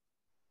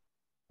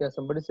 Yeah,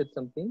 somebody said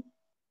something.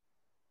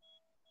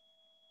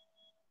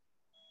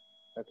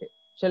 Okay.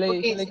 Shall I?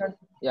 Okay, Shall I?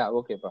 Yeah.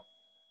 Okay, pa.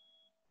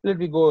 Let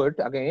me go it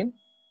again.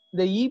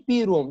 The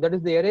EEPROM, that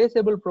is the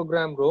erasable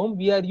program ROM,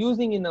 we are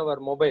using in our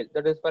mobile.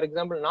 That is, for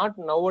example, not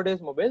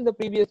nowadays mobile, the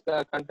previous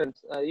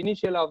contents,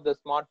 initial of the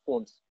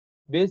smartphones,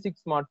 basic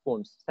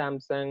smartphones,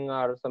 Samsung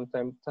or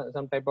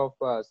some type of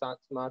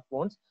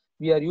smartphones,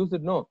 we are used,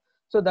 no.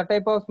 So that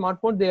type of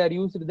smartphone, they are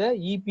used the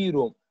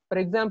EEPROM. For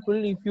example,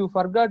 if you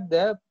forgot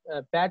the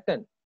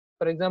pattern,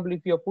 for example,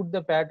 if you put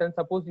the pattern,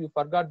 suppose you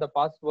forgot the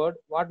password,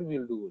 what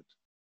will do it?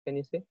 Can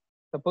you say?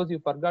 Suppose you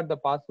forgot the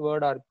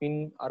password or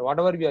pin or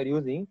whatever we are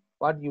using,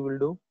 what you will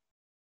do?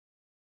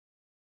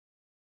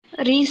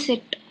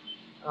 Reset.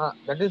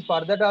 That is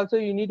for that also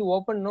you need to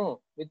open,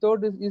 no.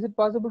 Without this, is it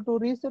possible to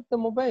reset the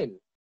mobile?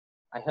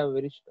 I have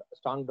very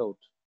strong doubt.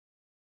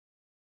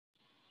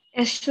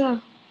 Yes,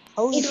 sir.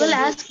 How you It can will do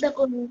ask the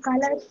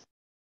color.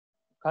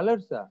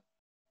 colors?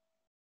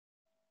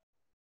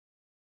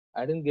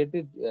 I didn't get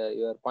it.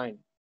 Your point.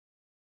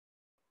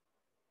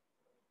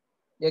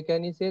 Yeah,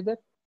 can you say that?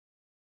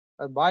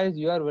 Boys,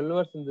 you are well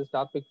versed in this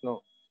topic,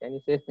 no? Can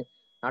you say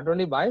not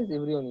only boys,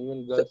 everyone,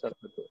 even girls also.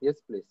 Yes,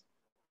 please.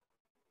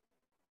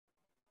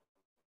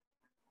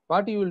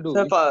 What you will do?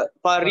 sir,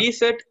 for Uh,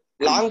 reset,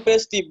 long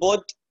press the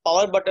both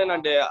power button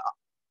and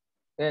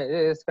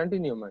yes,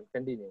 continue, man.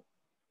 Continue.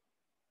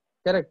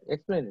 Correct.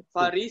 Explain it.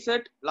 for Please.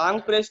 reset,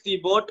 long press the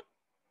both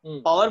Hmm.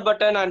 power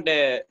button and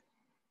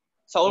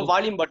sound Hmm.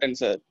 volume button,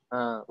 sir.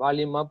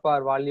 Volume up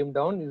or volume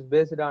down is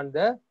based on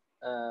the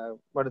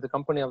what is the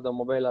company of the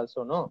mobile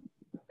also, no?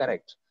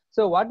 Correct.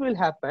 So what will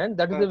happen?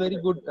 That is a very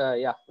good,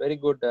 yeah, very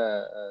good.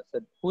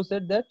 Said. Who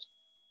said that?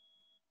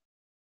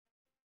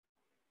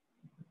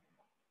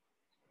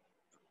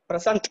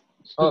 Prasant.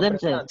 Oh, Sudhan,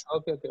 sir. Prashant.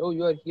 Okay, okay. Oh,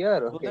 you are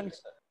here. Okay.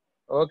 Students, sir.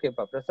 Okay,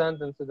 pa.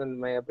 Prashant and Sudan,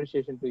 my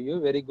appreciation to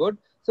you. Very good.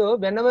 So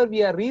whenever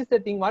we are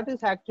resetting, what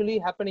is actually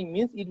happening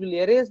means it will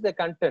erase the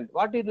content.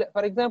 What it,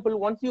 for example,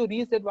 once you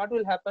reset, what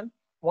will happen?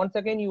 Once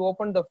again, you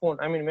open the phone.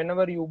 I mean,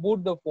 whenever you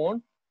boot the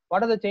phone,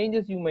 what are the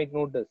changes you might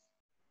notice?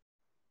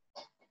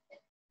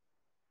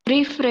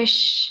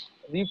 Refresh.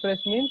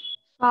 Refresh means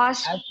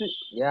Fast.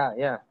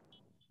 yeah.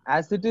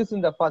 As it is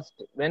in the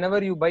first.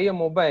 Whenever you buy a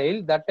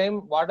mobile, that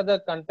time what are the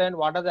content,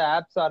 what are the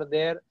apps are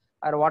there,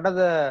 or what are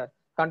the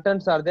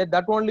contents are there,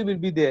 that only will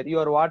be there.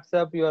 Your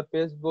WhatsApp, your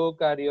Facebook,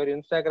 or your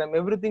Instagram,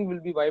 everything will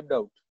be wiped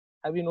out.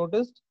 Have you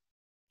noticed?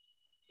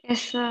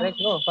 Yes, sir. Correct?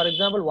 No. For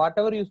example,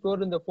 whatever you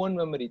stored in the phone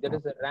memory, that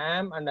is the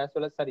RAM and as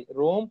well as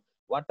ROM,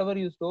 whatever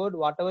you stored,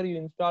 whatever you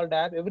installed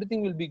app,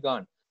 everything will be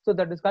gone. So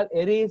that is called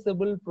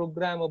erasable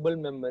programmable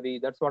memory.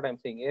 That's what I'm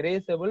saying.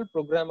 Erasable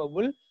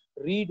programmable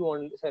read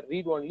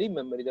only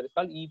memory. That is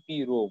called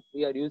EEPROM.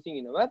 We are using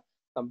in our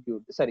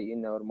computer,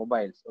 in our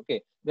mobiles.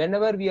 Okay.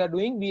 Whenever we are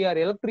doing, we are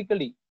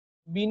electrically,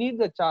 we need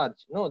the charge.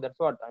 No, that's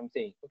what I'm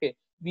saying. Okay.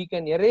 We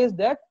can erase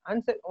that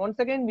and once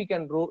again we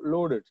can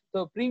load it.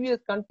 So previous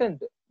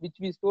content which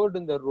we stored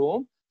in the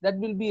ROM, that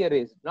will be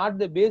erased. Not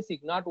the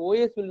basic, not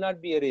OS will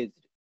not be erased.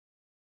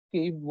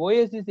 Okay, if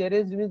OS is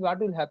erased, means what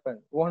will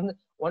happen?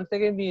 Once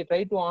again we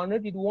try to on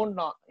it, it won't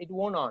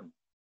on.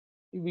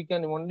 We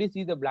can only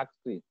see the black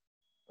screen.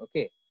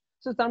 Okay.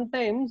 So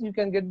sometimes you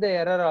can get the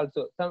error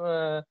also.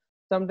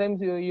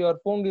 Sometimes your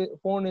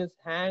phone is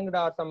hanged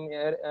or some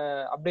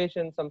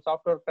updation, some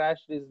software crash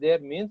is there,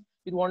 means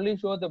it only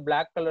show the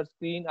black color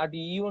screen, and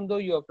even though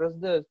you have pressed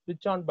the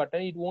switch on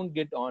button, it won't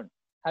get on.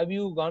 Have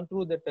you gone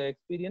through that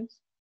experience?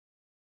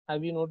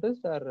 Have you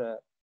noticed, or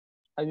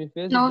have you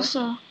faced No, that?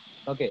 sir.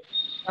 Okay.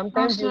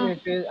 Sometimes you sir. may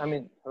face, I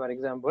mean, for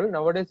example,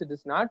 nowadays it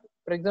is not.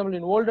 For example,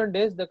 in olden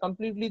days, the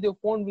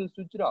phone will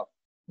switch it off.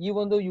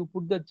 Even though you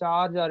put the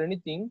charge or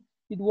anything,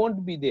 it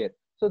won't be there.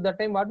 So that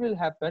time what will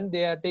happen?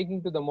 They are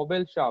taking to the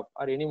mobile shop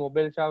or any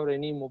mobile shop or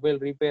any mobile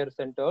repair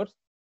centers.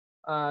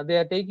 They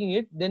are taking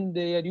it. Then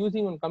they are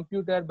using on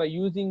computer by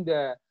using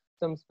the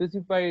some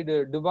specified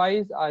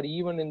device, or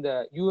even in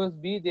the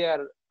USB. They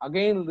are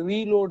again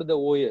reload the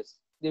OS.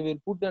 They will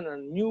put in a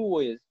new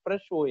OS,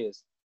 fresh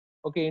OS,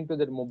 okay, into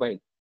that mobile.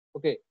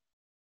 Okay,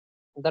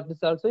 that is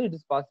also, it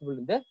is possible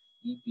in the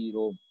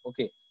EPROM.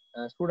 Okay,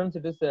 students,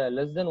 it is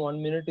less than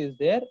 1 minute is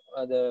there.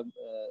 The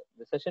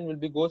session will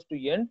be goes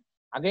to end.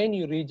 Again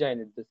you rejoin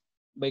it this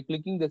by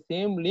clicking the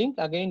same link.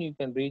 Again you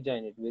can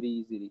rejoin it very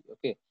easily.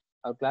 Okay,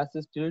 our class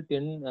is till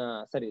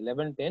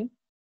 11:10.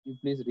 You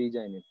please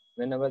rejoin it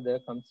whenever there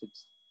comes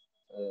its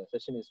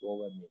session is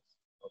over means.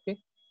 Okay,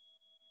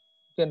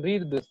 you can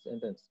read this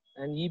sentence.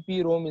 And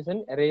EPROM is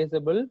an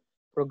erasable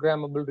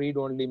programmable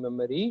read-only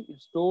memory. It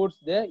stores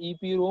the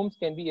EPROMs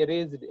can be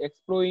erased,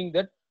 exploring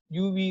that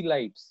UV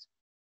lights.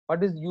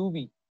 What is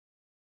UV?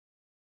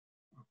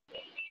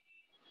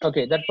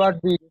 Okay, that part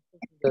we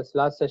discussed in this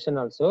last session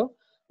also.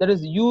 That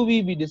is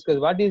UV we discussed.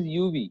 What is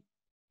UV?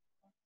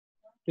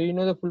 Do you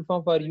know the full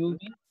form for UV?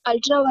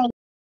 Ultraviolet.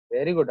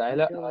 Very good.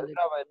 Ultraviolet.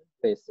 Ultraviolet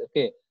rays.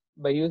 Okay.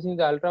 By using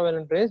the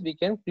ultraviolet rays, we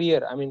can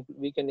clear. I mean,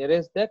 we can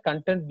erase the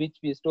content which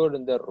we stored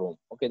in the ROM.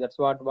 Okay, that's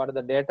what are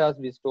the data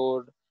we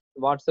stored.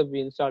 WhatsApp we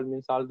installed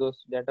means all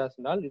those data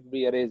and all it will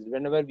be erased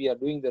whenever we are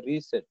doing the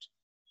reset.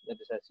 That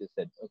is as you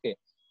said. Okay.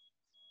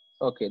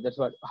 Okay, that's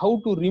what.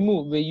 How to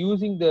remove? By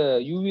using the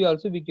UV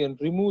also we can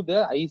remove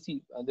the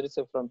IC. There is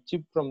a from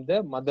chip from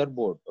the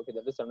motherboard. Okay,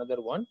 that is another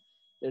one.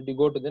 Let me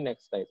go to the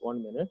next slide.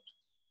 1 minute.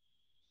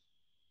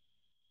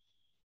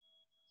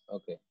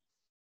 Okay.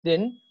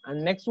 Then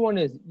and next one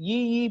is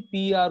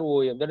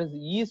EEPROM, that is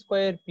E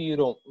square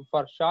PROM.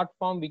 For short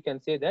form, we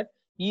can say that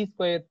E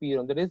square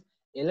PROM, that is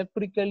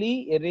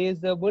electrically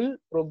erasable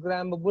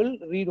programmable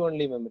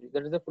read-only memory.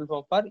 That is the full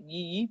form for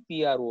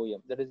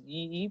EEPROM. That is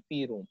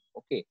EEPROM.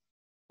 Okay,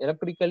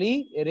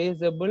 electrically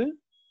erasable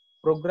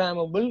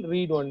programmable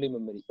read-only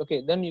memory.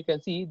 Okay, then you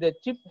can see the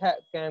chip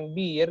can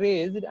be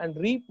erased and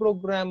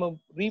reprogrammed.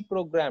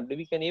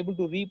 We can able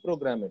to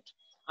reprogram it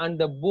on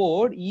the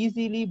board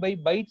easily by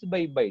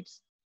bytes.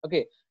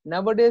 Okay,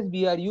 nowadays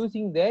we are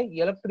using the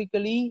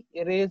electrically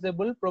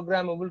erasable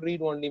programmable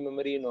read-only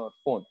memory in our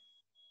phone.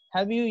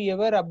 Have you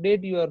ever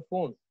update your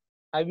phone?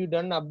 Have you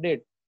done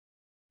update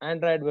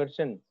Android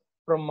version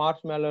from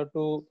Marshmallow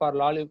to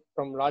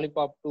from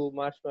Lollipop to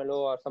Marshmallow,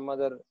 or some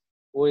other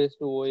OS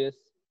to OS?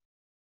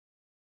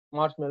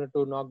 Marshmallow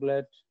to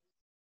Noglet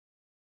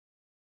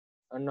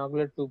and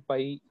Noglet to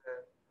Pi.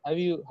 Have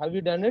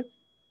you done it?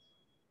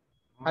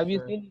 Have you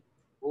seen?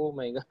 Oh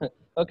my god.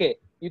 Okay,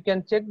 you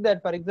can check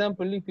that. For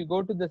example, if you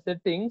go to the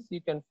settings,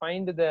 you can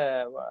find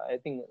the I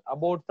think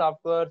about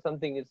software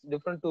something. It's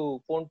different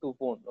to phone.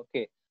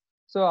 Okay,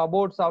 so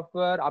about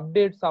software,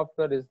 update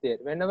software is there.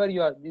 Whenever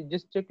you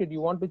just check it.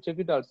 You want to check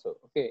it also.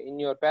 Okay, in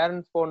your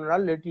parents' phone, I'll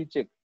let you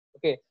check.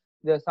 Okay,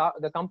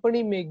 the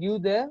company may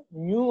give the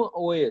new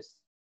OS.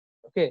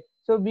 Okay,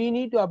 so we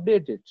need to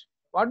update it.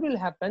 What will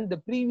happen? The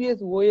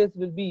previous OS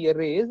will be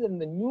erased and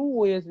the new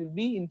OS will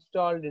be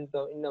installed in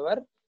our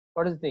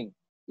what is the thing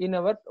in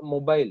our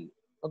mobile.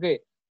 Okay,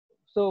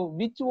 so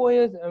which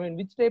OS, I mean,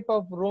 which type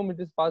of ROM it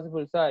is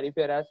possible, sir? If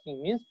you are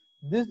asking, means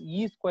this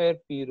E square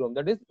P ROM,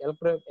 that is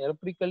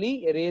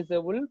electrically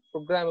erasable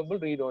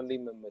programmable read-only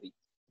memory.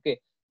 Okay,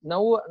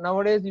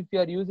 nowadays if you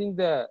are using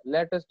the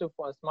latest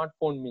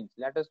smartphone, means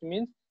latest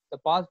means the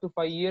past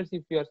 5 years,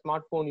 if your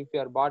smartphone if you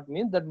are bought,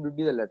 means that will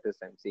be the latest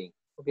I'm saying.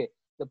 Okay,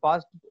 the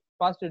past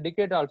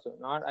decade also,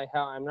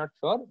 I'm not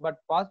sure, but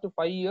past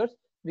 5 years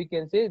we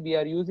can say we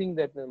are using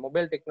that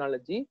mobile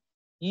technology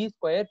E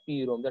square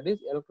P ROM, that is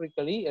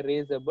electrically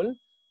erasable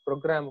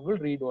programmable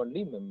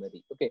read-only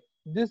memory. Okay,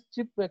 this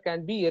chip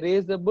can be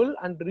erasable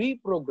and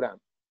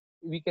reprogrammed.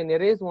 We can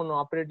erase one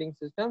operating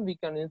system, we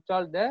can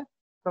install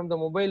from the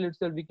mobile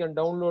itself, we can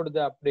download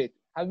the update.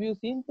 Have you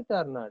seen it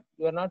or not?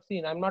 You are not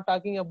seen. I'm not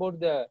talking about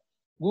the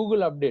Google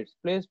updates.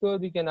 Play Store,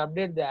 we can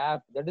update the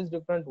app. That is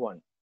different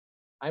one.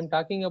 I'm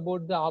talking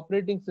about the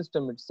operating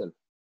system itself.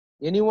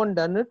 Anyone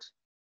done it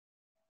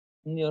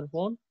in your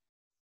phone?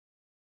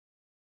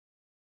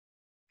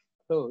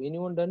 So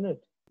anyone done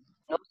it?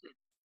 No, sir.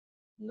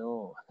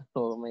 No.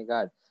 Oh my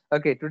God.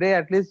 Okay, today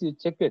at least you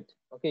check it.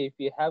 Okay, if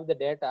you have the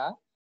data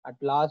at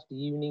last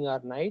evening or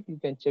night, you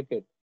can check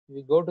it.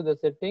 You go to the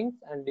settings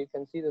and you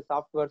can see the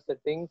software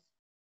settings,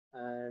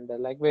 and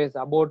likewise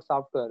about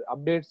software,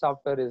 update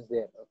software is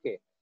there. Okay,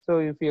 so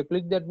if you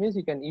click that, means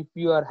you can, if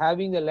you are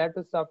having the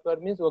latest software,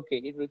 means okay,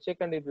 it will check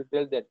and it will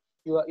tell that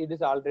it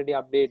is already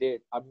updated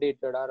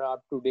or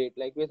up to date.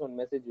 Likewise one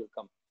message will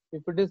come.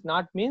 If it is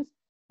not means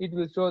it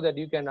will show that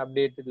you can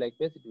update it like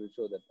this. It will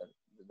show that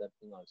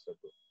thing also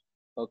too.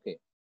 Okay.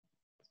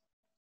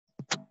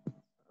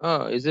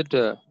 Is it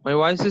my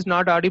voice is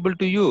not audible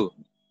to you?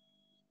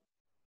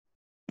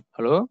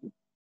 Hello?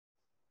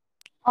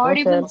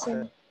 Audible,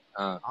 sir.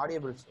 sir.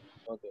 Audible, sir.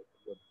 Okay,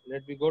 good.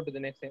 Let me go to the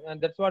next thing,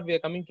 and that's what we are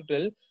coming to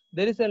tell.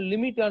 There is a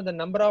limit on the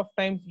number of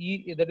times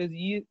that is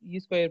e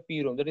square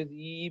p ROM, that is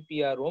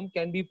EEPR ROM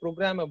can be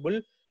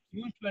programmable.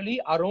 Usually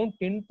around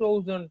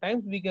 10,000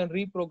 times we can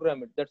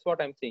reprogram it. That's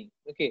what I'm saying.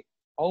 Okay,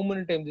 how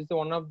many times? This is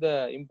one of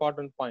the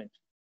important points.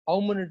 How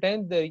many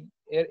times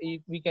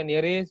we can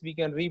erase, we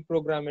can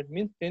reprogram it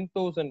means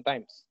 10,000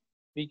 times.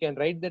 We can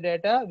write the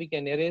data, we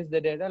can erase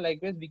the data.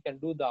 Likewise, we can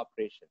do the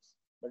operations,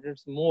 but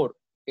it's more.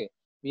 Okay,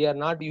 we are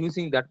not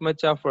using that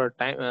much of our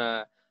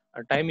time.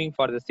 Timing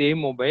for the same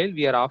mobile,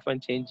 we are often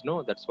change.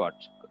 No, that's what.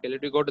 Okay,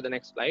 let me go to the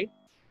next slide.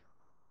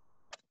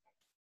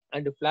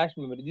 And flash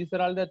memory. These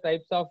are all the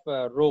types of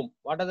ROM.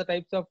 What are the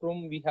types of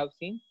ROM we have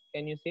seen?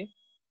 Can you say?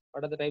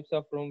 What are the types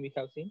of ROM we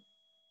have seen?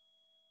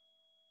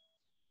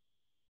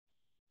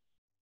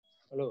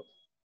 Hello.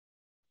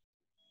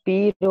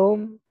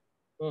 P-ROM,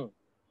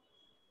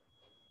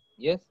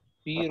 Yes,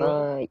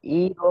 P-ROM.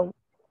 E-ROM,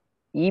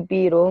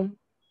 EP-ROM,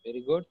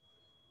 Very good.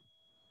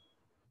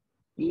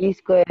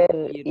 E-square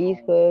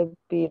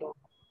P-ROM.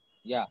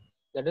 Yeah,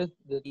 that is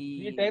the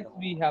three types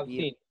we have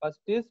seen.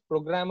 First is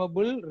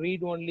programmable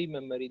read-only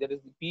memory, that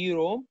is the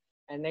P-ROM,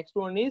 and next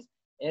one is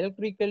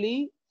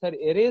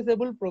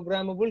erasable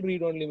programmable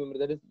read-only memory,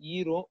 that is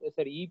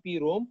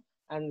EP-ROM,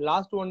 and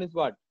last one is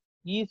what?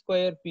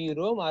 E-square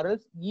P-ROM or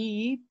else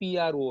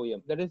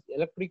EEPROM, that is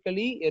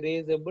electrically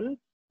erasable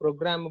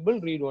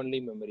programmable read-only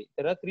memory.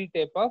 There are three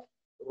types of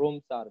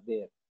ROMs are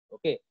there.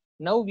 Okay.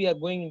 Now we are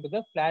going into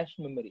the flash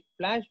memory.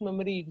 Flash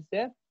memory is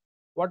a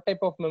what type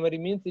of memory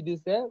means? It is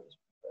a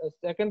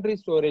secondary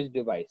storage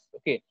device.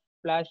 Okay,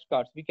 flash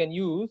cards we can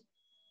use.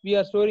 We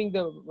are storing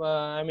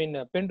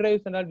the pen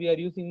drives and all. We are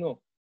using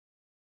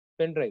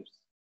pen drives.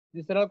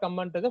 These are all come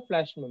under the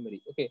flash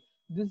memory. Okay,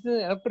 this is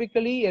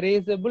electrically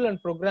erasable and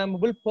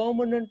programmable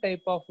permanent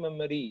type of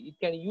memory. It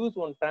can use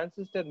one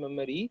transistor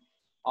memory.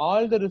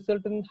 All the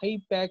resultant high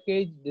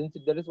package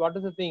density. That is what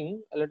is the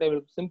thing. Let I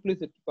will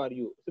simplify for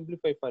you.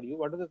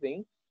 What is the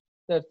thing?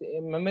 That's a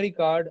memory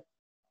card,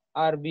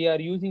 or we are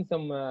using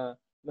some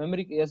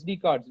memory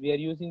SD cards. We are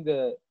using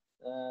the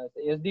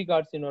SD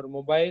cards in your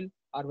mobile,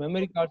 or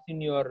memory cards in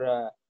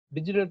your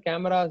digital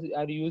cameras.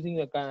 Are you using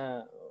the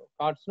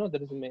cards? No,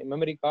 that is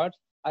memory cards,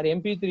 or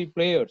MP3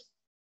 players.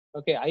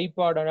 Okay,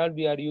 iPod and all.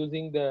 We are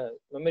using the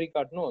memory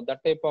card. No,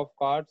 that type of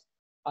cards,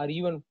 or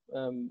even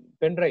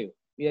pen drive.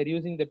 We are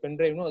using the pen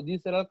drive. No, these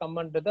are all come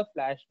under the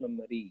flash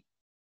memory.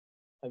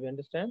 Have you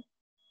understand?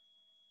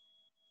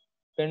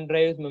 Pen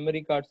drives,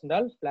 memory cards, and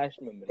all flash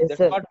memory. Yes, That's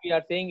sir. what we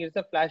are saying is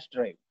a flash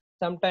drive.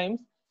 Sometimes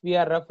we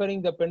are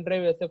referring the pen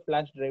drive as a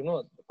flash drive.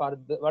 No,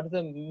 what is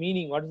the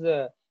meaning? What is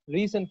the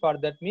reason for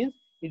that? Means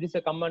it is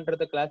a come under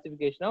the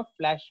classification of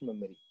flash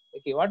memory.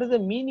 Okay, what is the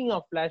meaning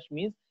of flash?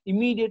 Means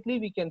immediately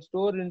we can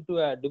store into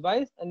a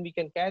device and we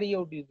can carry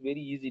out it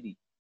very easily.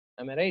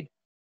 Am I right?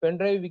 Pen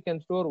drive we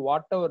can store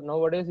whatever.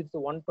 Nowadays it's a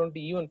 120,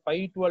 even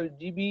 512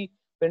 GB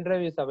pen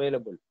drive is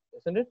available,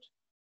 isn't it?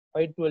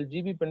 512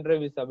 GB pen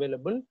drive is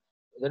available.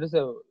 That is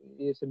a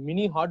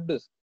mini hard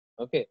disk.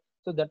 Okay,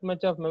 so that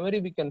much of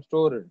memory we can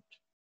store it.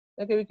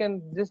 Okay, we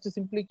can just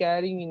simply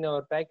carrying in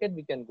our packet.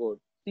 We can go.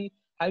 See,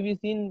 have you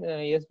seen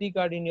SD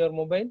card in your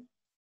mobile?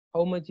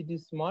 How much it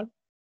is small?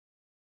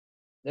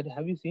 That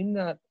have you seen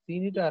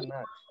it or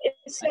not?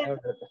 Yes, sir.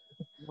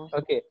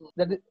 Okay,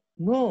 that is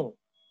no.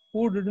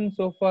 Who didn't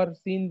so far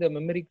seen the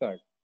memory card?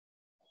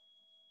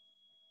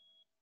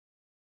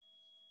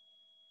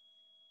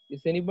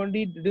 Is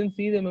anybody didn't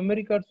see the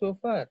memory card so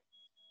far?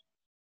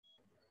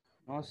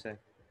 No, sir.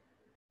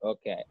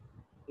 Okay.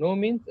 No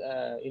means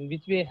in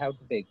which way I have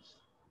to take?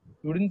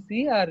 You didn't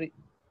see or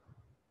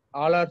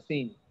all are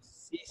seen?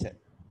 See, sir.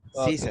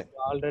 Okay. See, sir.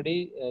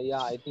 Already,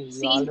 yeah, I think you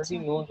Seen, already sir.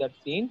 know that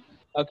scene.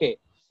 Okay,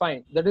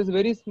 fine. That is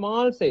very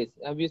small size.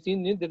 Have you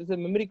seen it? There is a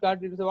memory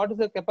card. It is what is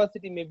the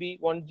capacity? Maybe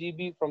 1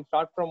 GB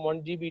start from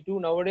 1 GB to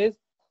nowadays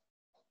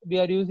we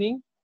are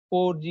using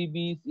 4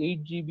 GB,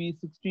 8 GB,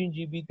 16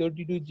 GB,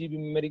 32 GB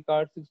memory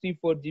card,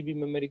 64 GB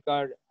memory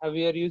card.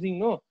 We are using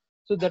no.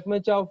 So that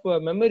much of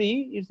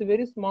memory, it's a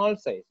very small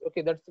size.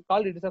 Okay, that's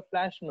called it is a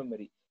flash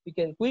memory. We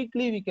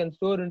can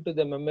store into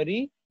the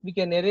memory. We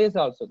can erase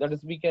also. That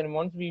is, we can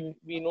once we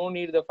no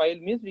need the file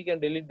means we can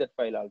delete that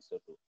file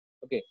also too.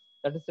 Okay,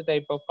 that is the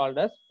type of called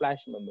as flash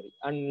memory.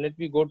 And let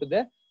me go to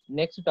the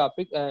next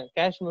topic.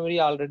 Cache memory.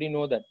 I already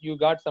know that you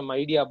got some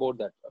idea about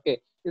that. Okay,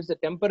 it's a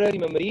temporary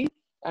memory,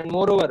 and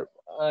moreover,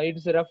 it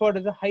is referred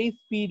as a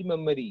high-speed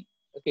memory.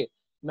 Okay,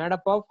 made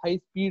up of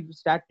high-speed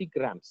static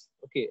RAMs.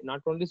 Okay,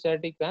 not only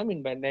static RAM,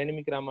 in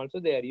dynamic RAM also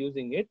they are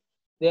using it.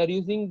 They are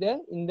using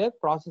in the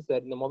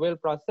processor, in the mobile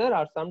processor,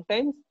 or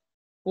sometimes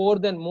more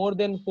than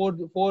 4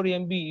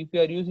 MB. If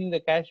you are using the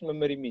cache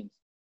memory means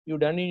you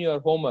done in your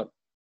homework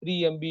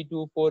 3 MB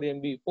to 4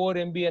 MB, 4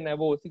 MB and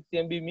above 6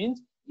 MB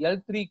means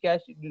L3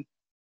 cache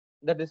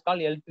That is called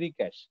L3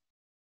 cache.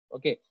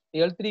 Okay, the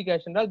L3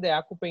 cache and all, they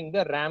occupying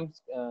the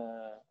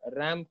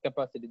RAM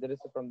capacity. That is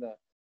from the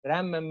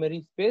RAM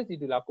memory space it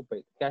will occupy.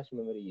 Cache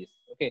memory is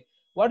okay.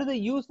 What is the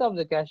use of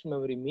the cache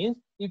memory means?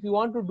 If you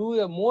want to do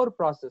a more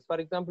process, for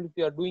example, if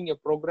you are doing a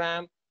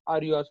program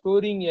or you are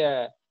storing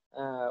a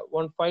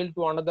one file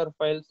to another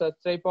file, such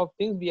type of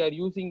things, we are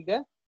using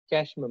the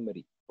cache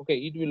memory. Okay,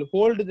 it will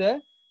hold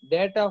the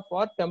data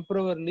for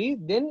temporarily,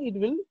 then it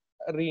will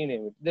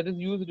rename it. That is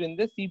used in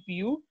the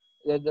CPU.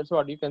 That's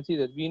what you can see,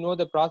 that we know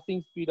the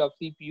processing speed of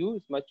CPU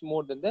is much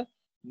more than the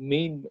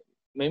main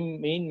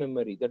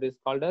memory. That is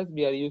called as,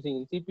 we are using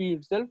in CPU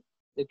itself,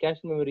 the cache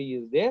memory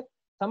is there.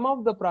 Some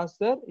of the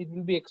processor, it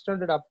will be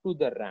extended up to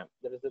the RAM.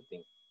 That is the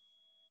thing.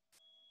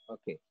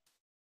 Okay,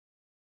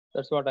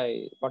 that's what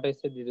I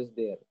said, it is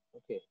there.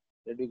 Okay,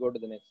 let me go to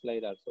the next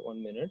slide also.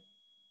 1 minute.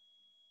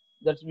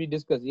 That's we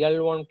discussed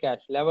L1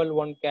 cache, level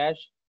 1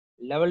 cache,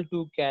 level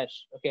 2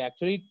 cache. Okay,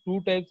 actually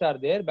 2 types are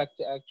there, but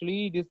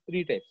actually it is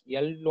 3 types: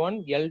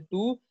 L1,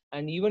 L2,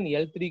 and even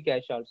L3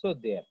 cache also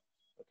there.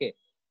 Okay,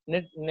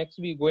 next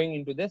we going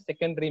into the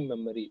secondary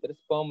memory. That is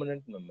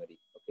permanent memory.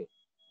 Okay,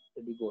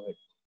 let me go ahead.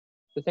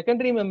 The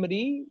secondary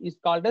memory is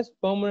called as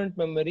permanent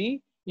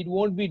memory. It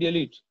won't be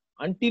deleted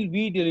until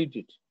we delete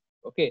it.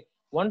 Okay,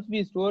 once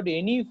we stored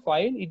any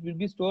file, it will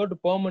be stored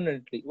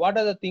permanently. What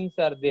other things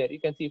are there? You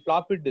can see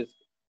floppy disk.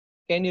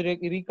 Can you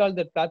recall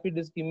that floppy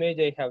disk image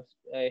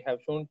I have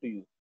shown to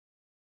you,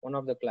 one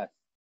of the class?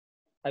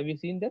 Have you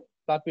seen that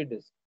floppy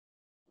disk?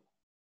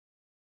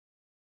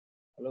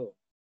 Hello,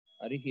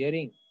 are you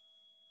hearing?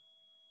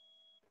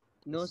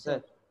 No,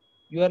 sir.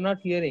 You are not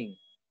hearing.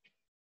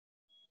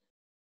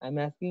 I'm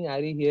asking,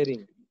 are you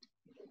hearing?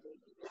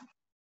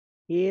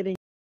 Hearing.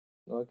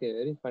 Okay,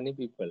 very funny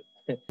people.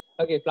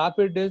 Okay,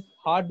 floppy disk,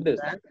 hard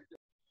disk.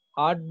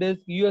 Hard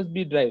disk,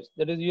 USB drives.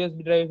 That is,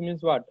 USB drive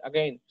means what?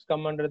 Again, it's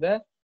come under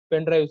the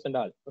pen drives and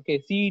all.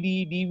 Okay,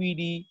 CD,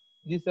 DVD,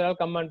 these are all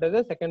come under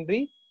the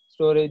secondary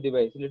storage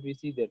device. Let me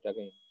see that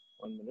again.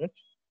 1 minute.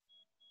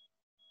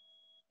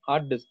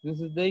 Hard disk.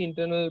 This is the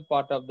internal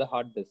part of the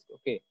hard disk.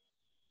 Okay,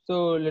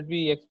 so let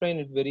me explain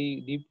it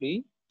very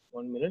deeply.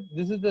 1 minute.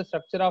 This is the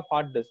structure of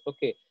hard disk.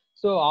 Okay,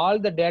 so all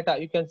the data,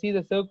 you can see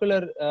the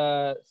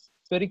circular,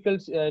 spherical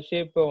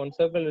shape. One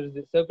circle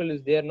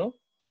is there, no?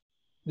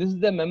 This is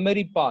the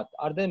memory path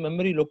or the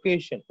memory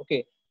location.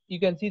 Okay, you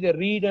can see the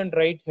read and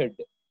write head.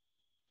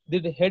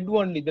 The head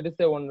only, that is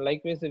the one,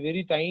 likewise a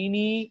very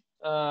tiny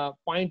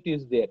point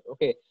is there.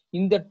 Okay,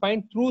 in that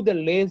point, through the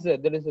laser,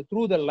 that is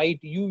through the light,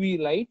 UV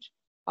light,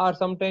 or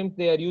sometimes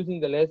they are using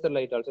the laser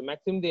light also.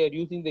 Maximum they are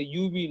using the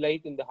UV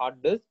light in the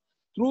hard disk.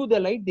 Through the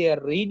light, they are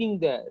reading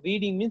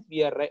means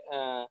we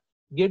are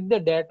get the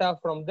data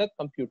from the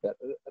computer.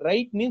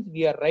 Write means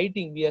we are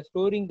writing, we are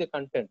storing the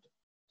content.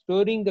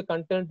 Storing the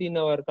content in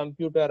our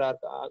computer or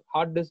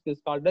hard disk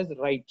is called as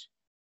write.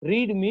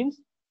 Read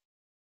means,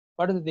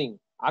 what is the thing?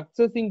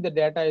 Accessing the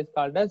data is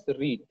called as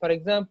read. For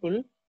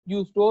example,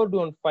 you stored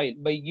one file.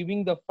 By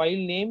giving the file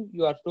name,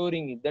 you are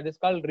storing it. That is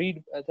called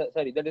read.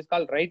 That is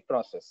called write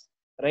process.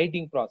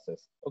 Writing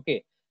process.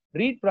 Okay.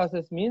 Read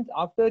process means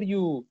after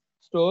you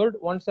stored,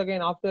 once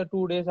again after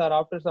 2 days or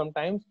after some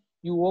times,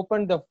 you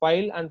open the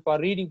file, and for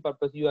reading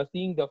purpose, you are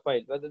seeing the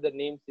file, whether the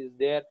names is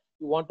there.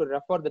 You want to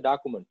refer the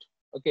document.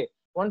 Okay.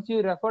 Once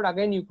you referred,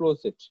 again you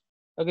close it.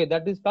 Okay.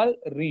 That is called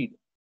read.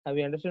 Have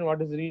you understood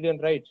what is read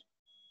and write?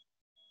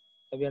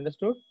 Have you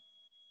understood?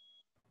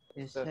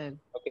 Yes, sir.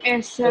 Okay.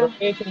 Yes, The sir.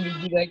 location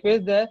will be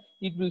likewise.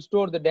 It will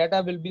store the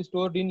data will be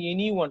stored in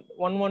any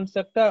one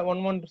sector.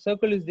 One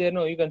circle is there.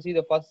 No, you can see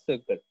the first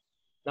circle,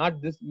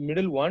 not this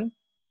middle one.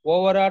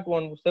 Overall,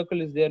 one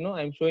circle is there. No,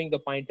 I'm showing the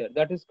pointer.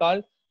 That is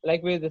called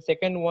likewise the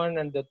second one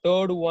and the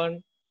third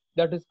one.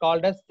 That is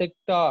called as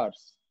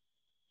sectors.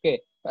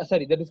 Okay,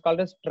 sorry, that is called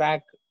as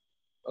track.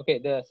 Okay,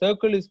 the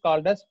circle is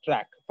called as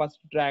track. First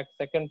track,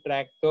 second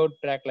track, third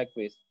track,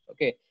 likewise.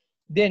 Okay,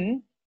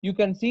 then you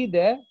can see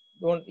the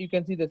one. You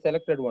can see the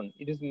selected one.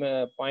 It is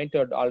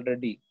pointed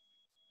already.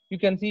 You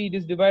can see it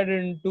is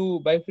divided into,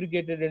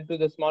 bifurcated into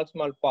the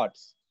small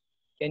parts.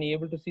 Can you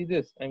able to see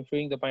this? I'm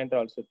showing the pointer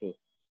also too.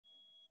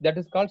 That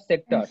is called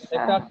sector. Yes,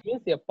 Sector sir.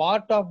 means a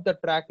part of the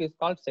track is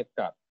called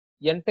sector.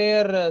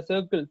 Entire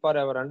circle, for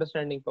our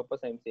understanding purpose,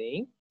 I'm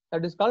saying,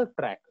 that is called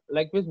track.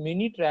 Likewise,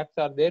 many tracks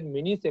are there,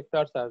 many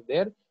sectors are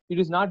there. It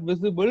is not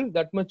visible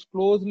that much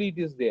closely. It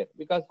is there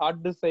because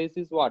hard disk size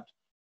is what?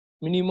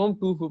 Minimum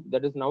 250.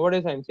 That is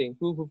nowadays I'm saying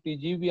 250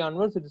 GB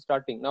onwards it is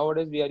starting.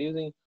 Nowadays we are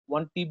using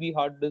 1 TB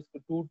hard disk,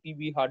 2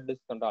 TB hard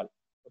disk and all.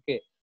 Okay.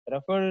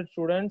 Refer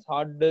students,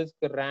 hard disk,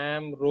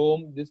 RAM,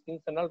 ROM, these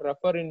things and all,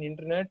 refer in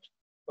internet.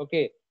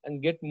 Okay,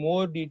 and get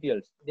more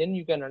details. Then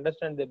you can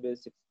understand the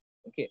basics.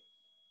 Okay.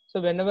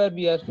 So whenever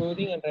we are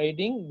storing and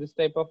writing, this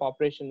type of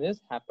operation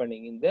is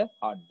happening in the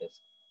hard disk.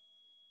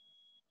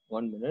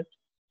 1 minute.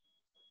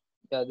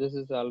 Yeah, this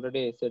is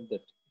already I said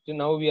that. So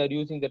now we are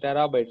using the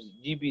terabytes,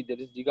 GB, that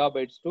is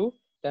gigabytes to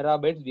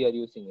terabytes, we are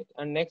using it.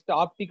 And next,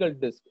 optical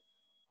disk.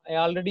 I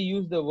already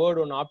used the word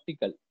on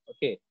optical.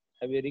 Okay,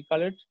 have you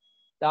recall it?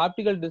 The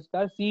optical disk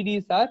are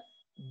CDs or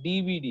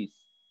DVDs.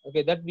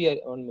 Okay, that we are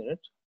 1 minute.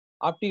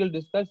 Optical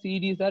disc are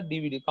CDs or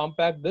DVD.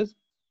 Compact disc.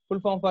 Full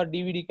form for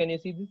DVD. Can you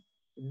see this?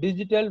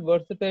 Digital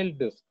versatile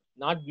disc,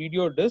 not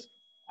video disc.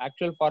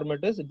 Actual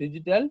format is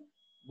digital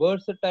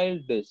versatile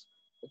disc.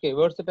 Okay,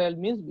 versatile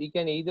means we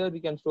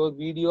can store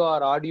video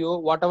or audio,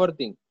 whatever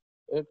thing.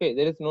 Okay,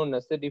 there is no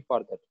necessity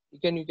for that.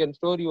 You can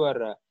store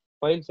your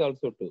files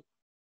also too.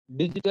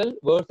 Digital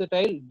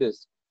versatile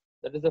disc.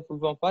 That is the full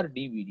form for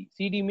DVD.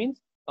 CD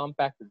means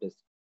compact disc.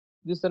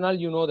 This and all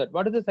you know that.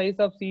 What is the size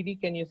of CD?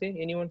 Can you say?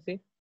 Anyone say?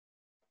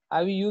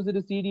 Have you used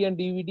the CD and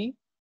DVD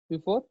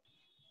before?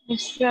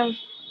 Yes, sir.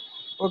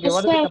 Okay, Yes,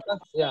 what is the sir.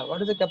 capacity? Yeah,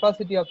 what is the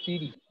capacity of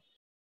CD?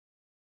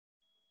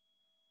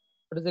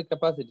 What is the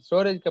capacity?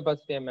 Storage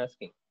capacity, I'm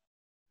asking.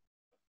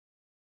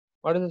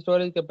 What is the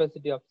storage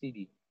capacity of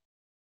CD?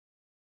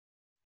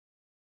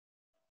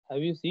 Have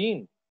you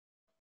seen?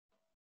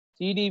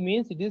 CD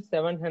means it is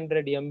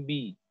 700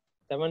 MB,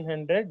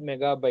 700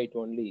 megabyte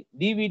only.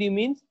 DVD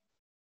means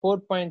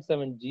 4.7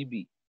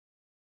 GB.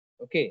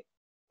 Okay.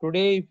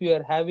 Today, if you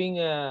are having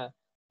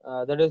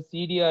that is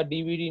CD or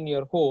DVD in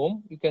your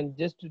home, you can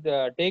just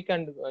take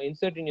and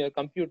insert in your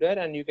computer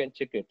and you can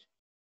check it.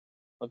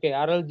 Okay,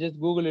 or else just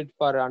Google it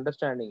for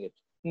understanding it.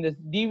 In this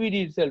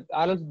DVD itself,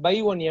 or else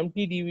buy one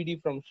empty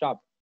DVD from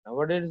shop.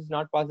 Nowadays it's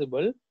not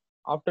possible.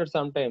 After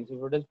some times,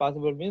 if it is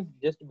possible, means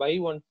just buy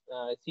one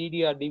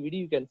CD or DVD,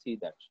 you can see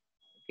that.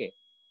 Okay,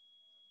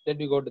 then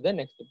we go to the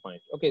next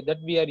point. Okay, that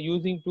we are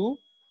using to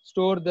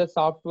store the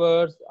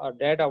softwares or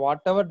data,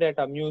 whatever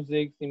data,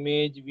 music,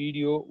 image,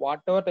 video,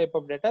 whatever type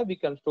of data we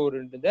can store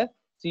into the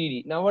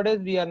CD. Nowadays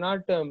we are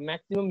not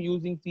maximum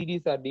using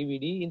CDs or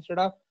DVD. Instead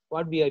of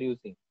what we are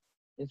using?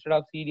 Instead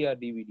of CD or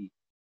DVD,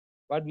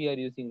 what we are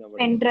using nowadays?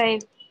 Pen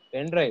drive.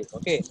 Pen drive.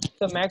 Okay,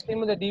 so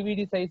maximum the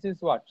DVD size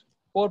is what?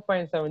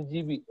 4.7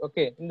 GB.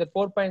 Okay, in the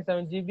 4.7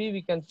 GB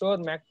we can store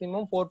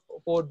maximum 4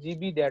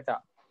 GB data.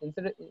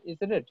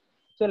 Isn't it?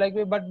 So like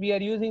but we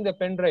are using the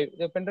pen drive.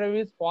 The pen drive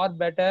is far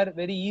better,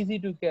 very easy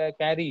to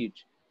carry it.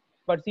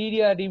 But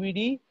CD or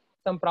DVD,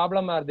 some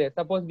problem are there.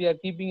 Suppose we are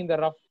keeping in the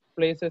rough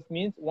places,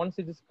 means once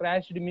it is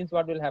crashed, means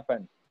what will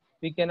happen?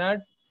 We cannot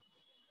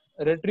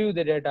retrieve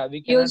the data.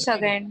 We cannot Use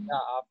again.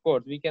 of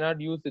course we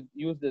cannot use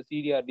the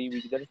CD or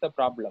DVD. That is the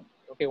problem.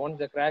 Okay, once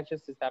the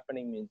crashes is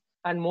happening means,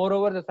 and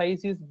moreover the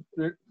size is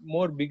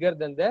more bigger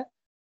than the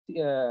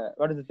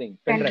what is the thing?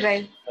 Pen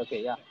drive.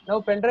 Okay, yeah. Now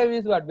pen drive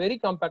is what? Very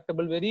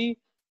compactable,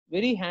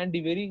 very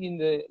handy, very in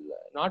the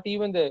not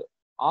even the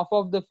half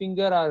of the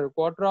finger or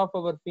quarter of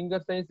our finger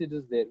size it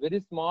is there. Very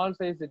small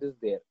size it is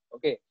there.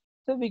 Okay,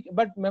 so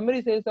but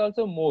memory size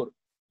also more.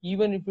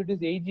 Even if it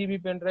is 8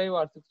 GB pen drive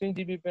or 16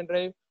 GB pen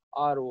drive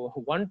or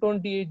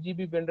 128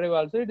 GB pen drive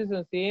also, it is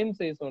the same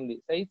size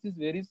only. Size is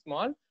very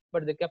small,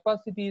 but the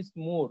capacity is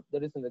more.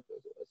 That is in the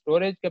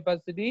storage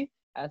capacity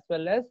as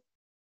well as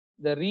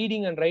the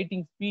reading and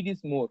writing speed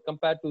is more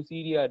compared to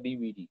CD or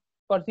DVD.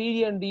 For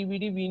CD and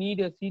DVD, we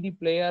need a CD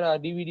player or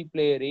DVD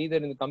player either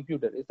in the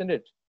computer, isn't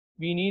it?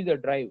 We need the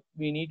drive.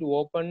 We need to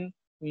open,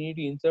 we need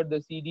to insert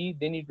the CD,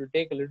 then it will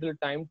take a little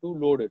time to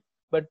load it.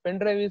 But pen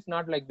drive is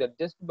not like that.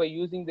 Just by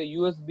using the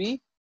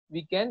USB,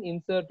 we can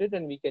insert it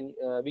and we can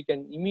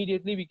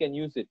immediately we can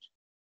use it.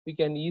 We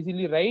can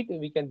easily write,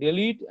 we can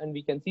delete, and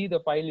we can see the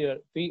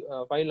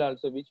file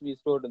also which we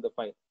stored in the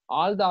file.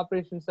 All the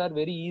operations are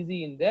very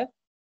easy in the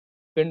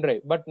pen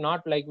drive, but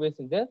not likewise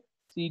in the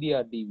CD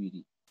or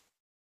DVD.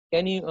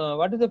 Can you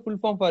what is the full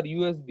form for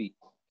USB?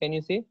 Can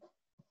you say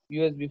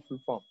USB full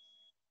form?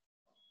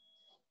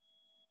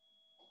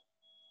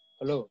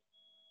 Hello.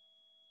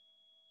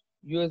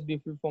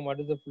 USB full form. What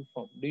is the full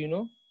form? Do you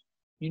know?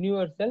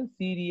 Universal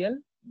Serial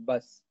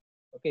Bus.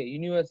 Okay,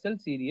 Universal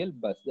Serial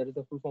Bus. That is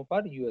the full form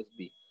for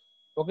USB.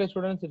 Okay,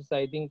 students, it's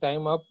I think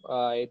time up.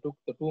 I took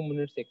the 2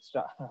 minutes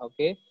extra.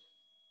 Okay.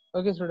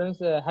 Okay, students,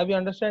 have you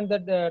understand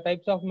that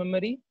types of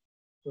memory?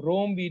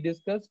 ROM we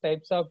discussed,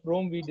 types of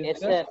ROM we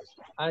discussed, Yes,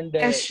 sir. and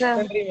Yes, sir.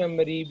 secondary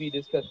memory we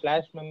discussed,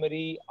 flash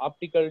memory,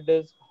 optical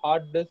disk,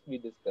 hard disk we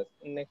discussed.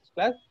 In next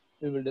class,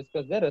 we will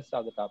discuss the rest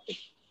of the topic.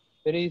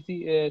 Very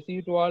easy. See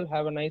you to all.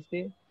 Have a nice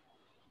day.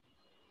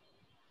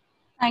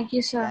 Thank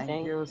you, sir.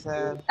 Thank you,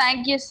 sir.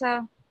 Thank you,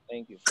 sir.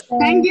 Thank you.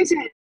 Thank you,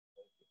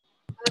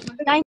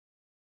 sir.